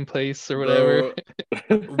Shaq's Chicken Place or whatever.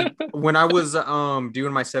 When I was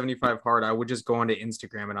doing my 75 hard, I would just go onto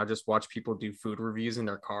Instagram and I just watch people do food reviews in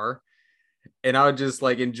their car, and I would just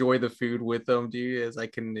like enjoy the food with them, dude, as I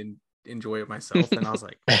can enjoy it myself. And I was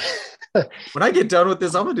like, when I get done with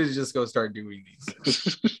this, I'm gonna just go start doing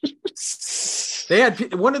these. They had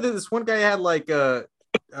this one guy had like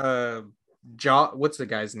what's the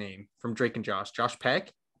guy's name from Drake and Josh? Josh Peck?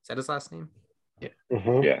 Is that his last name? Yeah.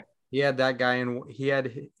 Mm-hmm. Yeah. He had that guy and he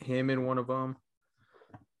had him in one of them.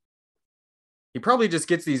 He probably just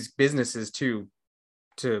gets these businesses to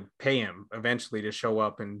pay him eventually to show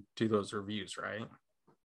up and do those reviews, right?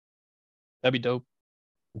 That'd be dope.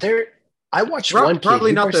 I watched one kid.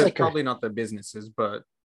 Probably not the businesses, but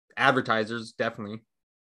advertisers definitely.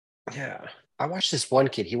 Yeah. I watched this one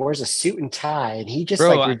kid. He wears a suit and tie and he just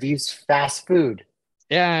reviews fast food.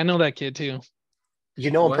 Yeah, I know that kid too.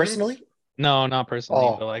 You know him personally? No, not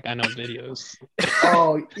personally, but like I know videos.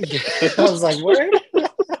 Oh, I was like, where?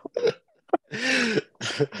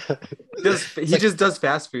 He just does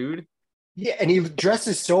fast food? Yeah, and he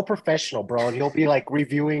dresses so professional, bro. And he'll be like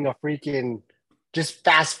reviewing a freaking just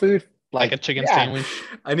fast food, like a chicken sandwich.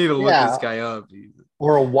 I need to look this guy up.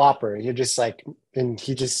 Or a Whopper. You're just like, and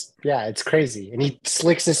he just, it's crazy. And he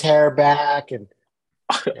slicks his hair back and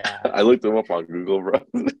I looked him up on Google, bro.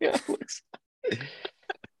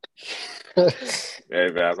 Hey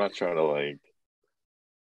man, I'm not trying to like.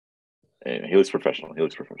 And he looks professional.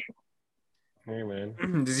 Hey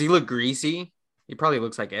man, does he look greasy? He probably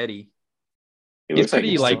looks like Eddie. He looks like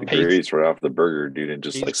he's like grease right off the burger, dude, and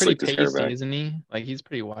just like slicked his hair back. Isn't he? Like he's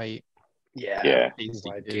pretty white. Yeah.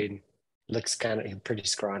 White dude. Looks kind of pretty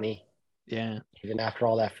scrawny. Yeah. Even after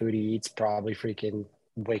all that food he eats, probably freaking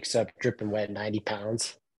wakes up dripping wet 90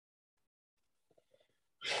 pounds.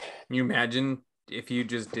 Can you imagine if you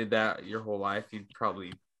just did that your whole life?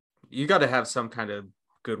 You got to have some kind of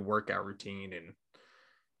good workout routine and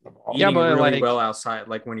eating but really like, well outside,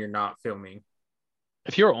 like when you're not filming.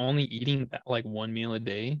 If you're only eating that, like one meal a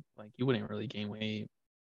day, like you wouldn't really gain weight.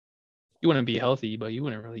 You wouldn't be healthy, but you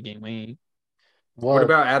wouldn't really gain weight. Well, what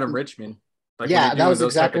about Adam Richman? Like that was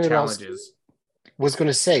exactly what I was going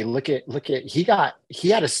to say. Look at he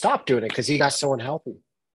had to stop doing it because he got so unhealthy.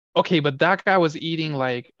 Okay, but that guy was eating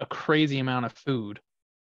like a crazy amount of food.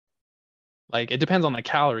 Like it depends on the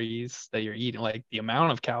calories that you're eating, like the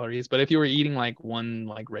amount of calories. But if you were eating like one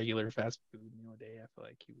like regular fast food meal a day, I feel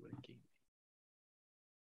like you wouldn't gain.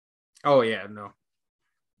 Oh yeah, no,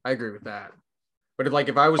 I agree with that. But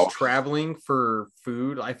if I was traveling for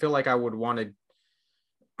food, I feel like I would want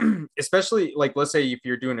to, especially like let's say if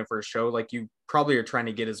you're doing it for a show, like you probably are trying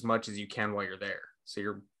to get as much as you can while you're there. So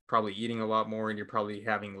you're probably eating a lot more and you're probably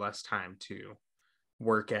having less time to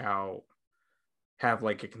work out, have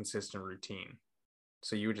like a consistent routine.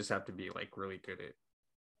 So you would just have to be like really good at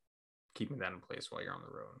keeping that in place while you're on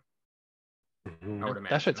the road. Mm-hmm. I would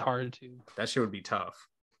imagine that shit's hard too. That shit would be tough.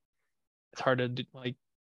 It's hard to like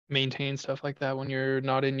maintain stuff like that when you're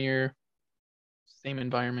not in your same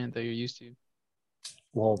environment that you're used to.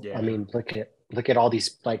 Well, yeah. I mean, look at all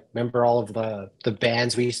these, like, remember all of the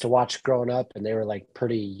bands we used to watch growing up, and they were like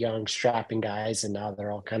pretty young, strapping guys, and now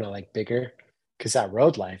they're all kind of like bigger. Because that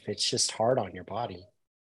road life, it's just hard on your body.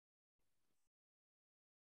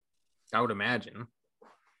 I would imagine.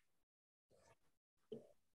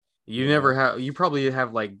 You probably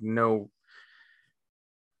have like no,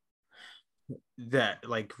 that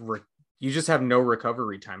like, you just have no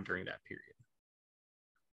recovery time during that period.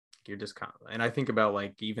 You're just kind of, and I think about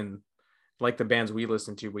like even like the bands we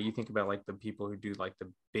listen to, but you think about like the people who do like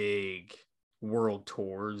the big world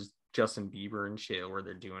tours, Justin Bieber and shit, where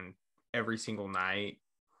they're doing every single night,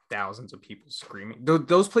 thousands of people screaming.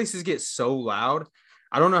 Those places get so loud.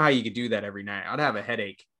 I don't know how you could do that every night. I'd have a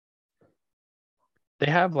headache.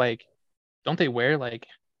 They have like, don't they wear like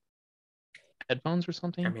headphones or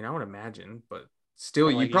something? I mean, I would imagine, but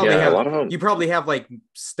still, you probably have like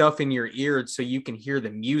stuff in your ear so you can hear the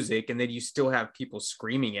music, and then you still have people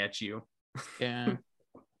screaming at you. Yeah.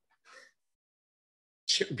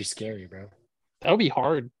 Shit would be scary, bro. That would be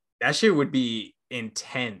hard. That shit would be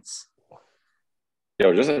intense.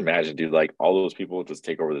 Yo, just imagine, dude, like all those people just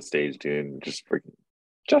take over the stage, dude, and just freaking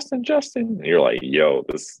Justin. And you're like, yo,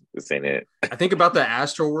 this ain't it. I think about the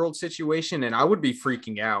Astro World situation, and I would be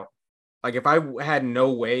freaking out. Like if I had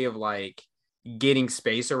no way of like getting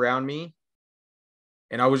space around me,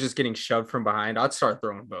 and I was just getting shoved from behind, I'd start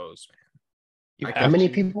throwing bows, man. How many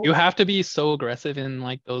people? You have to be so aggressive in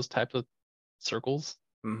like those types of circles.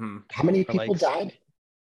 Mm-hmm. How many Or, people like, died?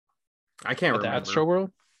 I can't At the remember. Astro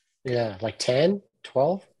World? Yeah, like 10,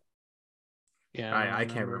 12? Yeah, I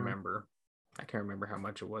can't remember. I can't remember how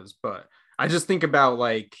much it was, but I just think about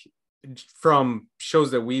like from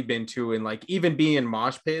shows that we've been to, and like even being in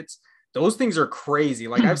mosh pits, those things are crazy.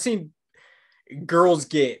 Like I've seen girls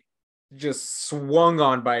get just swung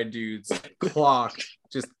on by dudes, clocked,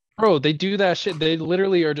 just Bro, they do that shit. They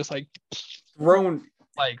literally are just like thrown.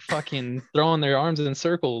 like fucking throwing their arms in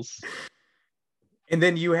circles. And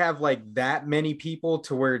then you have like that many people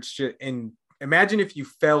to where it's just, and imagine if you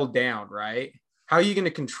fell down, right? How are you going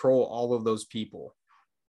to control all of those people?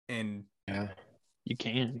 And Yeah. You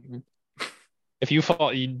can. If you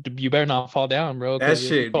fall, you better not fall down, bro. that Because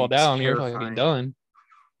if you shit fall be down, you're terrifying. fucking done.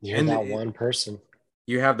 You're And that one person.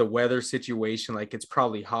 You have the weather situation, like it's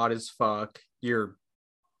probably hot as fuck. You're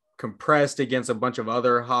compressed against a bunch of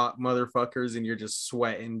other hot motherfuckers, and you're just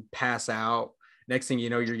sweating, pass out. Next thing you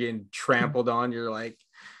know, you're getting trampled on. You're like,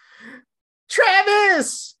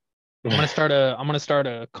 Travis. I'm gonna start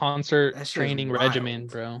a concert That shit is training wild. regimen,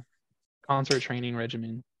 bro. Concert training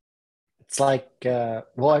regimen. It's like,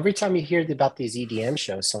 well, every time you hear about these EDM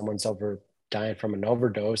shows, someone's dying from an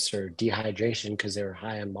overdose or dehydration because they were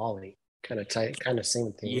high on Molly. Kind of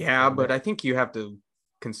same thing. Yeah, but I think you have to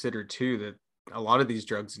consider too that a lot of these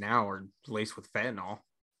drugs now are laced with fentanyl.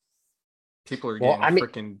 People are getting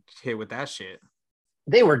freaking hit with that shit.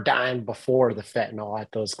 They were dying before the fentanyl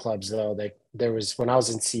at those clubs, though. There was, when I was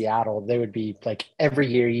in Seattle, they would be like every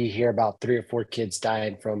year you hear about 3 or 4 kids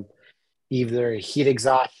dying from either heat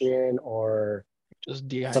exhaustion or Just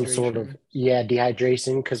dehydration. some sort of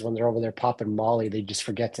dehydration, because when they're over there popping Molly, they just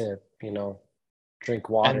forget to drink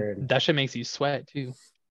water. And that shit makes you sweat too.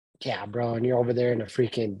 Yeah, bro, and you're over there in a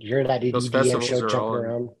freaking, you're at that Those EDM festivals show are jumping all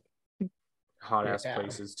around. hot ass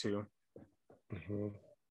places too. Mm-hmm.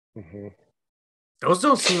 Mm-hmm. Those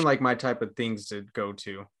don't seem like my type of things to go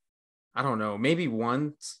to. I don't know. Maybe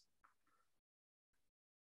once.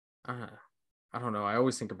 I don't know. I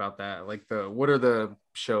always think about that. Like what are the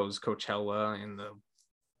shows? Coachella and the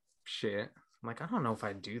shit. I'm like, I don't know if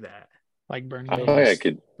I'd do that. Like Burning I Man. feel like I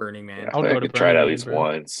could. Burning Man. I, I I could try it at Burning least Man, bro.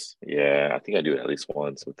 once. Yeah, I think I do it at least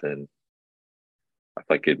once, but then I feel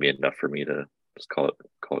like it'd be enough for me to just call it.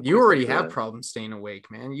 You already have problems staying awake,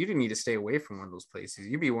 man. You didn't need to stay away from one of those places.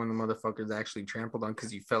 You'd be one of the motherfuckers that actually trampled on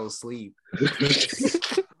because you fell asleep.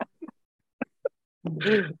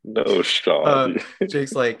 No, Sean.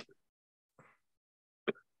 Jake's like,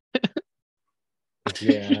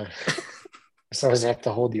 Yeah. Someone's have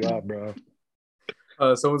to hold you up, bro.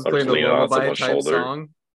 someone's I'm playing a leaning on lullaby someone's type shoulder. song.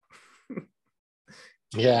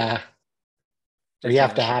 Yeah. Just We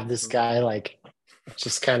have to imagine. have this guy like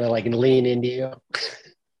just kind of like lean into you.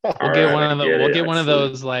 We'll get one of the. We'll get I one of see.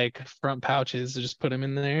 those like front pouches to just put him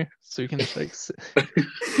in there, so you can just like.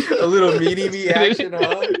 A little me action,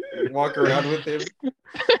 huh? Walk around with him.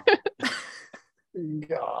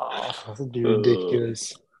 Oh, that'd be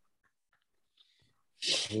ridiculous.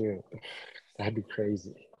 Shoot. That'd be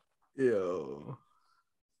crazy. Yo.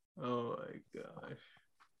 Oh my gosh.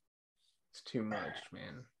 It's too much,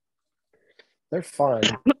 man. They're fun.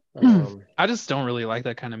 I just don't really like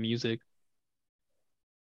that kind of music.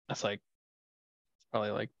 That's like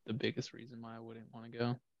probably like the biggest reason why I wouldn't want to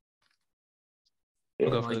go. I'll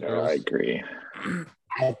go for the girls. I agree.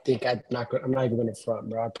 I think I'm not even going to front,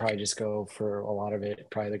 bro. I'd probably just go for a lot of it.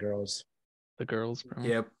 Probably the girls. The girls, bro.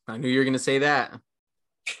 Yep. I knew you were gonna say that.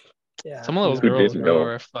 Yeah. Some of those Who girls, didn't bro, know?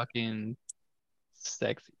 are fucking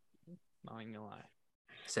sexy. Not even gonna lie.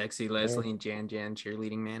 Sexy Leslie and Jan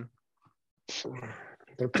cheerleading, man.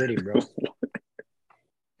 They're pretty, bro.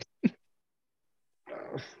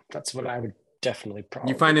 That's what I would definitely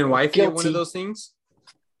probably. You finding wifey at one of Guilty. those things?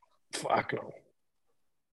 Fuck no.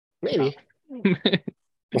 Maybe.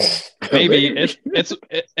 Maybe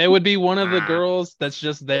it would be one of the girls that's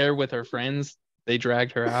just there with her friends. They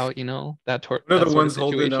dragged her out, you know, that One of that the sort ones of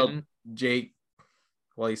holding up situation. Jake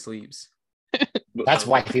while he sleeps. That's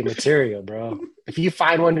wifey material, bro. If you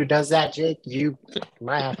find one who does that, Jake, you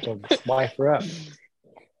might have to wife her up.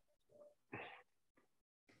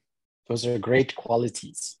 Those are great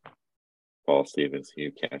qualities. Paul Stevens,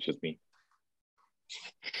 he catches me.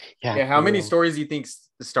 Yeah, how many stories do you think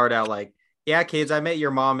start out like, yeah, kids, I met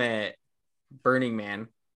your mom at Burning Man?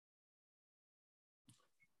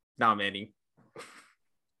 Not many.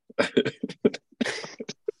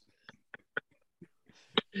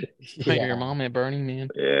 Met Yeah. your mom at Burning Man.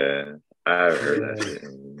 Yeah, I've heard that Yeah.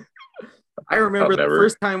 shit. I remember the never-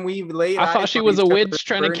 first time we laid I eyes thought she on was each a other witch at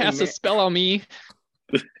trying to Burning cast a Man. spell on me.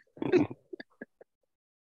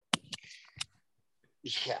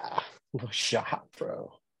 Yeah. No shot,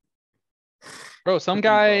 bro. Bro, some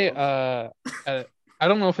guy, I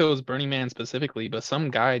don't know if it was Burning Man specifically, but some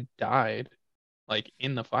guy died like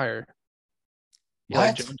in the fire.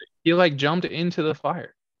 What? He like jumped into the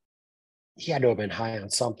fire. He had to have been high on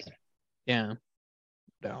something. Yeah.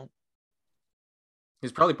 Down.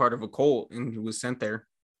 He's probably part of a cult and he was sent there.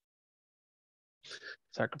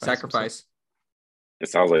 Sacrifice. It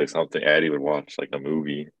sounds like something Eddie would watch, like a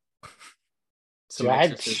movie. Some Yeah,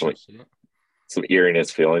 exorcism shit. Some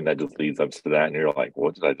eeriness feeling that just leads up to that, and you're like,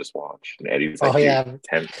 "What did I just watch?" And Eddie's like, Oh, yeah.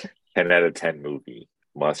 10 out of 10 movie.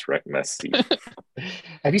 Must see."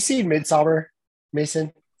 Have you seen Midsummer,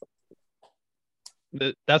 Mason?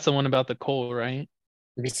 That's the one about the coal, right?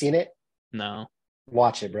 Have you seen it? No.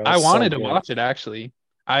 Watch it, bro. I It's wanted so to good. watch it actually.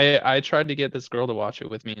 I tried to get this girl to watch it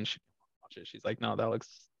with me and she didn't watch it. She's like, no, that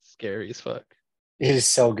looks scary as fuck. It is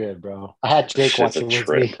so good, bro. I had Jake watch Shit's it a with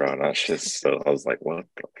trip, me. bro. That's just so. I was like, "What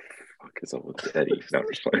the fuck is up with Eddie?" No, I'm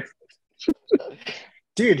just playing.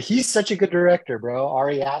 Dude, he's such a good director, bro.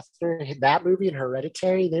 Ari Aster, that movie and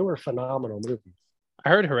Hereditary, they were phenomenal movies. I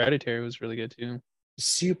heard Hereditary was really good too.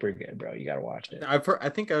 Super good, bro. You gotta watch it. I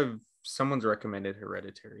think someone's recommended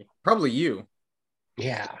Hereditary. Probably you.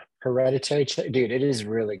 Yeah, Hereditary, dude, it is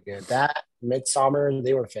really good. That Midsummer,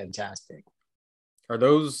 they were fantastic. Are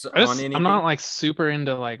those on anything? I'm not like super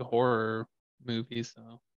into like horror movies,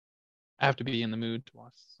 so I have to be in the mood to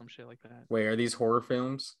watch some shit like that. Wait, are these horror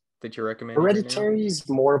films that you're recommending? Hereditary is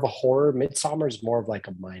more of a horror. Midsummer is more of like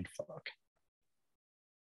a mind fuck.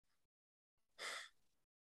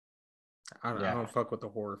 I don't fuck with the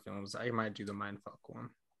horror films. I might do the mindfuck one.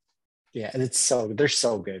 Yeah, they're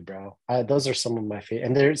so good, bro. Those are some of my favorite,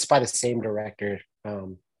 and it's by the same director. They're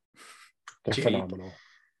Jake. phenomenal.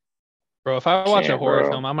 Bro, if I watch a horror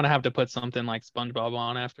bro. film, I'm gonna have to put something like SpongeBob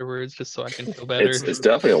on afterwards just so I can feel better. It's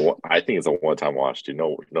definitely I think it's a one-time watch, dude.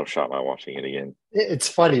 No shot my watching it again. It's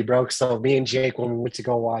funny, bro. So me and Jake, when we went to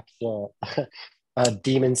go watch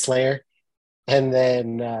Demon Slayer, and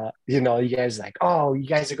then you guys like, oh, you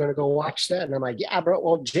guys are gonna go watch that, and I'm like, yeah, bro.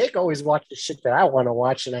 Well, Jake always watches shit that I want to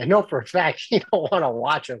watch, and I know for a fact he don't want to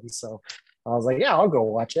watch them. So I was like, yeah, I'll go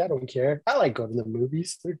watch it. I don't care. I like going to the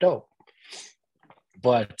movies. They're dope.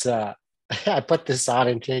 But I put this on,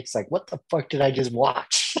 and Jake's like, what the fuck did I just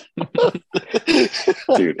watch?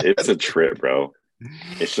 Dude, it's a trip, bro.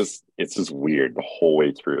 It's just weird the whole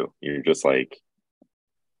way through. You're just like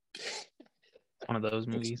one of those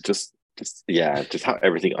movies. Just how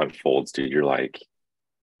everything unfolds, dude. You're like,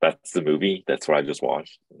 that's the movie. That's what I just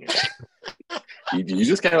watched. You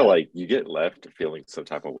just kind of like you get left feeling some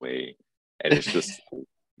type of way, and it's just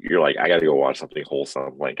you're like, I got to go watch something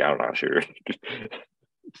wholesome. Like I'm not sure.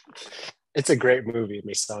 It's a great movie,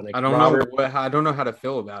 Masonic. I don't know how to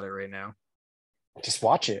feel about it right now. Just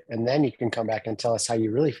watch it, and then you can come back and tell us how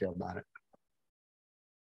you really feel about it.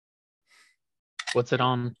 What's it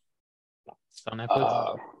on? It's on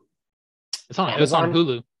Netflix. It's on Amazon?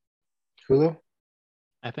 Hulu. Hulu?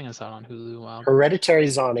 I think I saw it on Hulu. Wow. Hereditary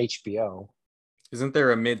is on HBO. Isn't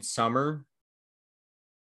there a Midsummer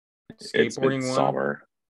It's skateboarding one?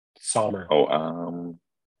 Summer. Oh,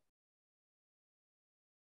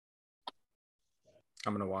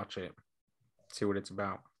 I'm gonna watch it. See what it's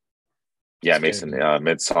about. yeah, Mason.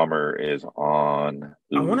 Midsummer is on.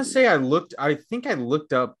 I want to say I think I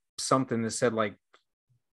looked up something that said like,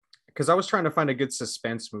 because I was trying to find a good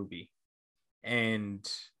suspense movie, and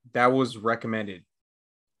that was recommended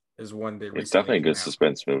as one that It's definitely a good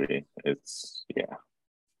suspense movie. It's Yeah.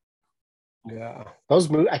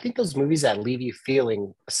 I think those movies that leave you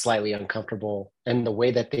feeling slightly uncomfortable and the way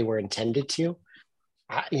that they were intended to,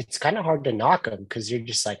 it's kind of hard to knock them because you're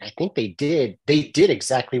just like, I think they did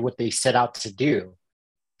exactly what they set out to do.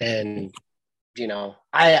 And,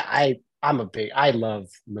 I love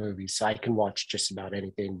movies, so I can watch just about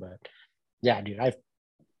anything, but yeah, dude,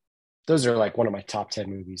 those are like one of my top 10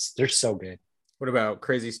 movies. They're so good. What about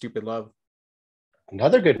Crazy Stupid Love?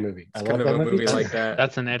 Another good movie. It's kind of a movie like that.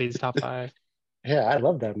 That's in Eddie's top 5. Yeah, I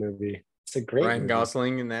love that movie. It's a great Ryan movie.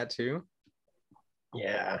 Gosling in that too.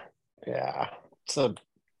 Yeah. It's a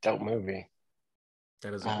dope movie.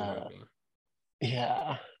 That is a good movie. Yeah,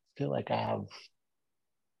 I feel like I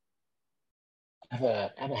have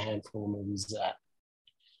a handful of movies that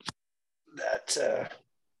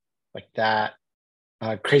like that.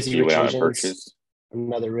 Crazy Rich Asians,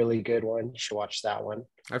 another really good one. You should watch that one.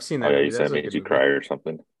 I've seen Oh that. yeah, you said it made you cry or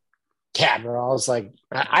something. Yeah, bro. I was like,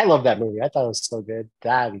 I love that movie. I thought it was so good.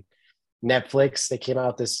 That Netflix, they came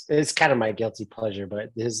out this. It's kind of my guilty pleasure,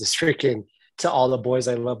 but this is freaking To All the Boys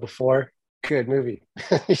I Loved Before. Good movie.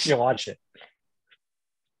 You should watch it.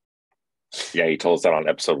 Yeah, he told us that on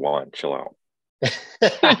episode 1. Chill out.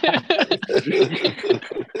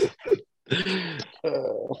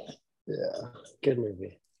 Yeah, good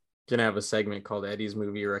movie. Gonna have a segment called Eddie's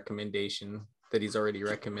movie recommendation that he's already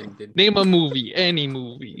recommended. Name a movie, any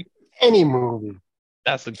movie. Any movie.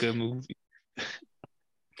 That's a good movie.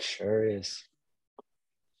 Sure is.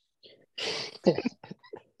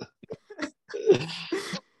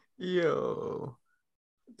 Yo,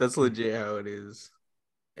 that's legit how it is.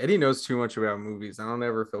 Eddie knows too much about movies. I don't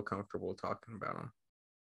ever feel comfortable talking about them.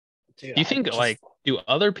 Dude, Do you think do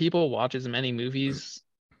other people watch as many movies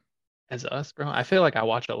as us, bro? I feel like I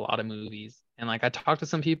watch a lot of movies, and like I talk to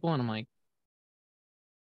some people, and I'm like,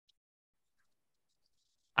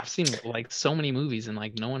 I've seen like so many movies, and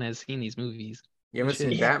like no one has seen these movies. You haven't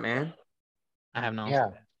seen Batman? I have not. Yeah.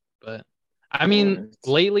 But I mean,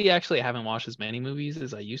 lately, actually, I haven't watched as many movies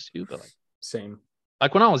as I used to. But like, Same.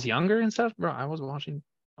 Like when I was younger and stuff, bro, I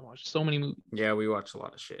watched so many movies. Yeah, we watched a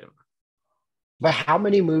lot of shit. But how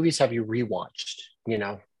many movies have you rewatched?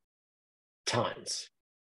 Tons.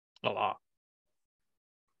 A lot.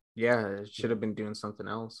 Yeah, I should have been doing something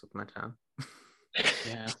else with my time.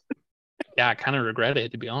 Yeah. Yeah, I kind of regret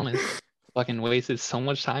it, to be honest. Fucking wasted so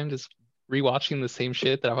much time just rewatching the same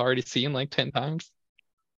shit that I've already seen like 10 times.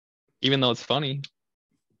 Even though it's funny.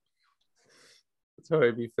 That's how I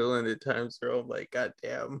be feeling at times, bro. I'm like, God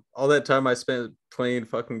damn. All that time I spent playing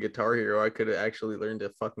fucking Guitar Hero, I could have actually learned a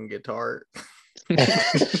fucking guitar. Yeah.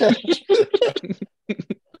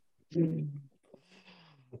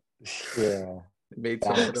 Made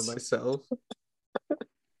something of myself.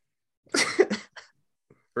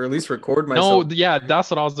 Or at least record myself. No, yeah, that's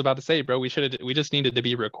what I was about to say, bro. We just needed to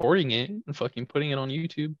be recording it and fucking putting it on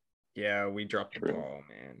YouTube. Yeah, we dropped the ball,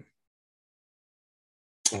 man.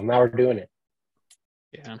 Well, now we're doing it.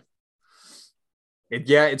 Yeah.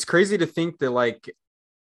 It's crazy to think that, like,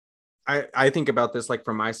 I think about this like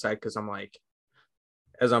from my side, because I'm like,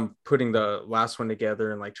 as I'm putting the last one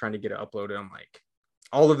together and like trying to get it uploaded, I'm like,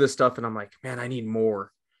 all of this stuff, and I'm like, man, I need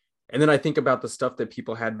more. And then I think about the stuff that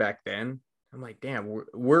people had back then. I'm like, damn,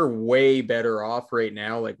 we're way better off right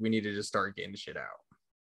now. Like, we need to just start getting shit out.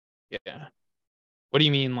 Yeah. What do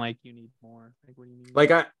you mean, like, you need more? Like, what do you mean? Like,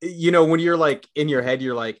 when you're like in your head,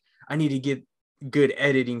 you're like, I need to get good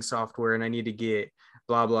editing software, and I need to get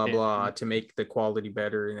blah, blah, blah to make the quality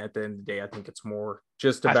better. And at the end of the day, I think it's more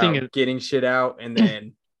just about getting shit out and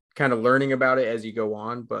then kind of learning about it as you go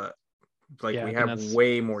on. But like, we have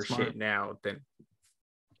way more shit now than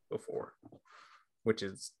before, which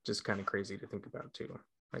is just kind of crazy to think about too,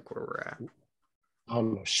 like where we're at. I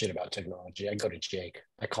don't know shit about technology. I go to Jake.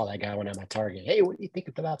 I call that guy when I'm at Target. Hey, what do you think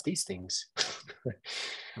about these things?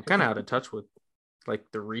 I'm kind of out of touch with like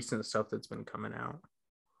the recent stuff that's been coming out.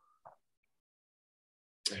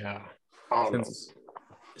 Yeah.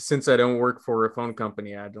 Since I don't work for a phone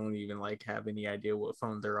company, I don't even like have any idea what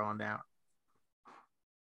phone they're on now.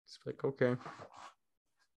 It's like, okay.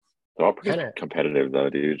 They're all pretty competitive though,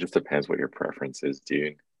 dude. It just depends what your preference is,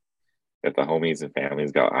 dude. If the homies and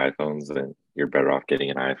families got iPhones, then you're better off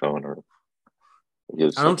getting an iPhone, or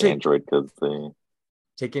just I don't take Android because they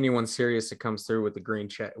take anyone serious that comes through with the green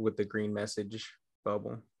chat with the green message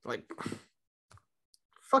bubble. Like,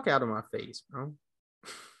 fuck out of my face, bro.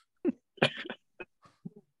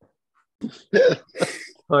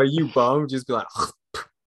 You bum, just be like,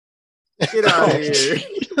 get out of here.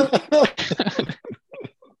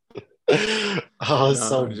 Oh,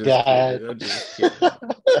 so bad.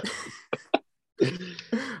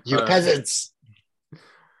 You peasants.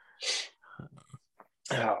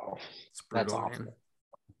 Oh, it's brutal, that's awful. Man.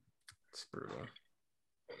 It's brutal.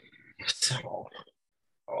 So,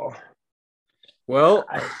 well,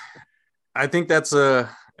 I think that's a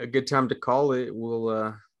good time to call it.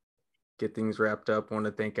 We'll get things wrapped up. I want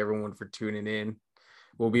to thank everyone for tuning in.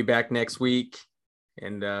 We'll be back next week,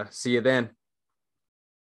 and see you then.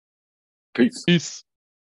 Peace.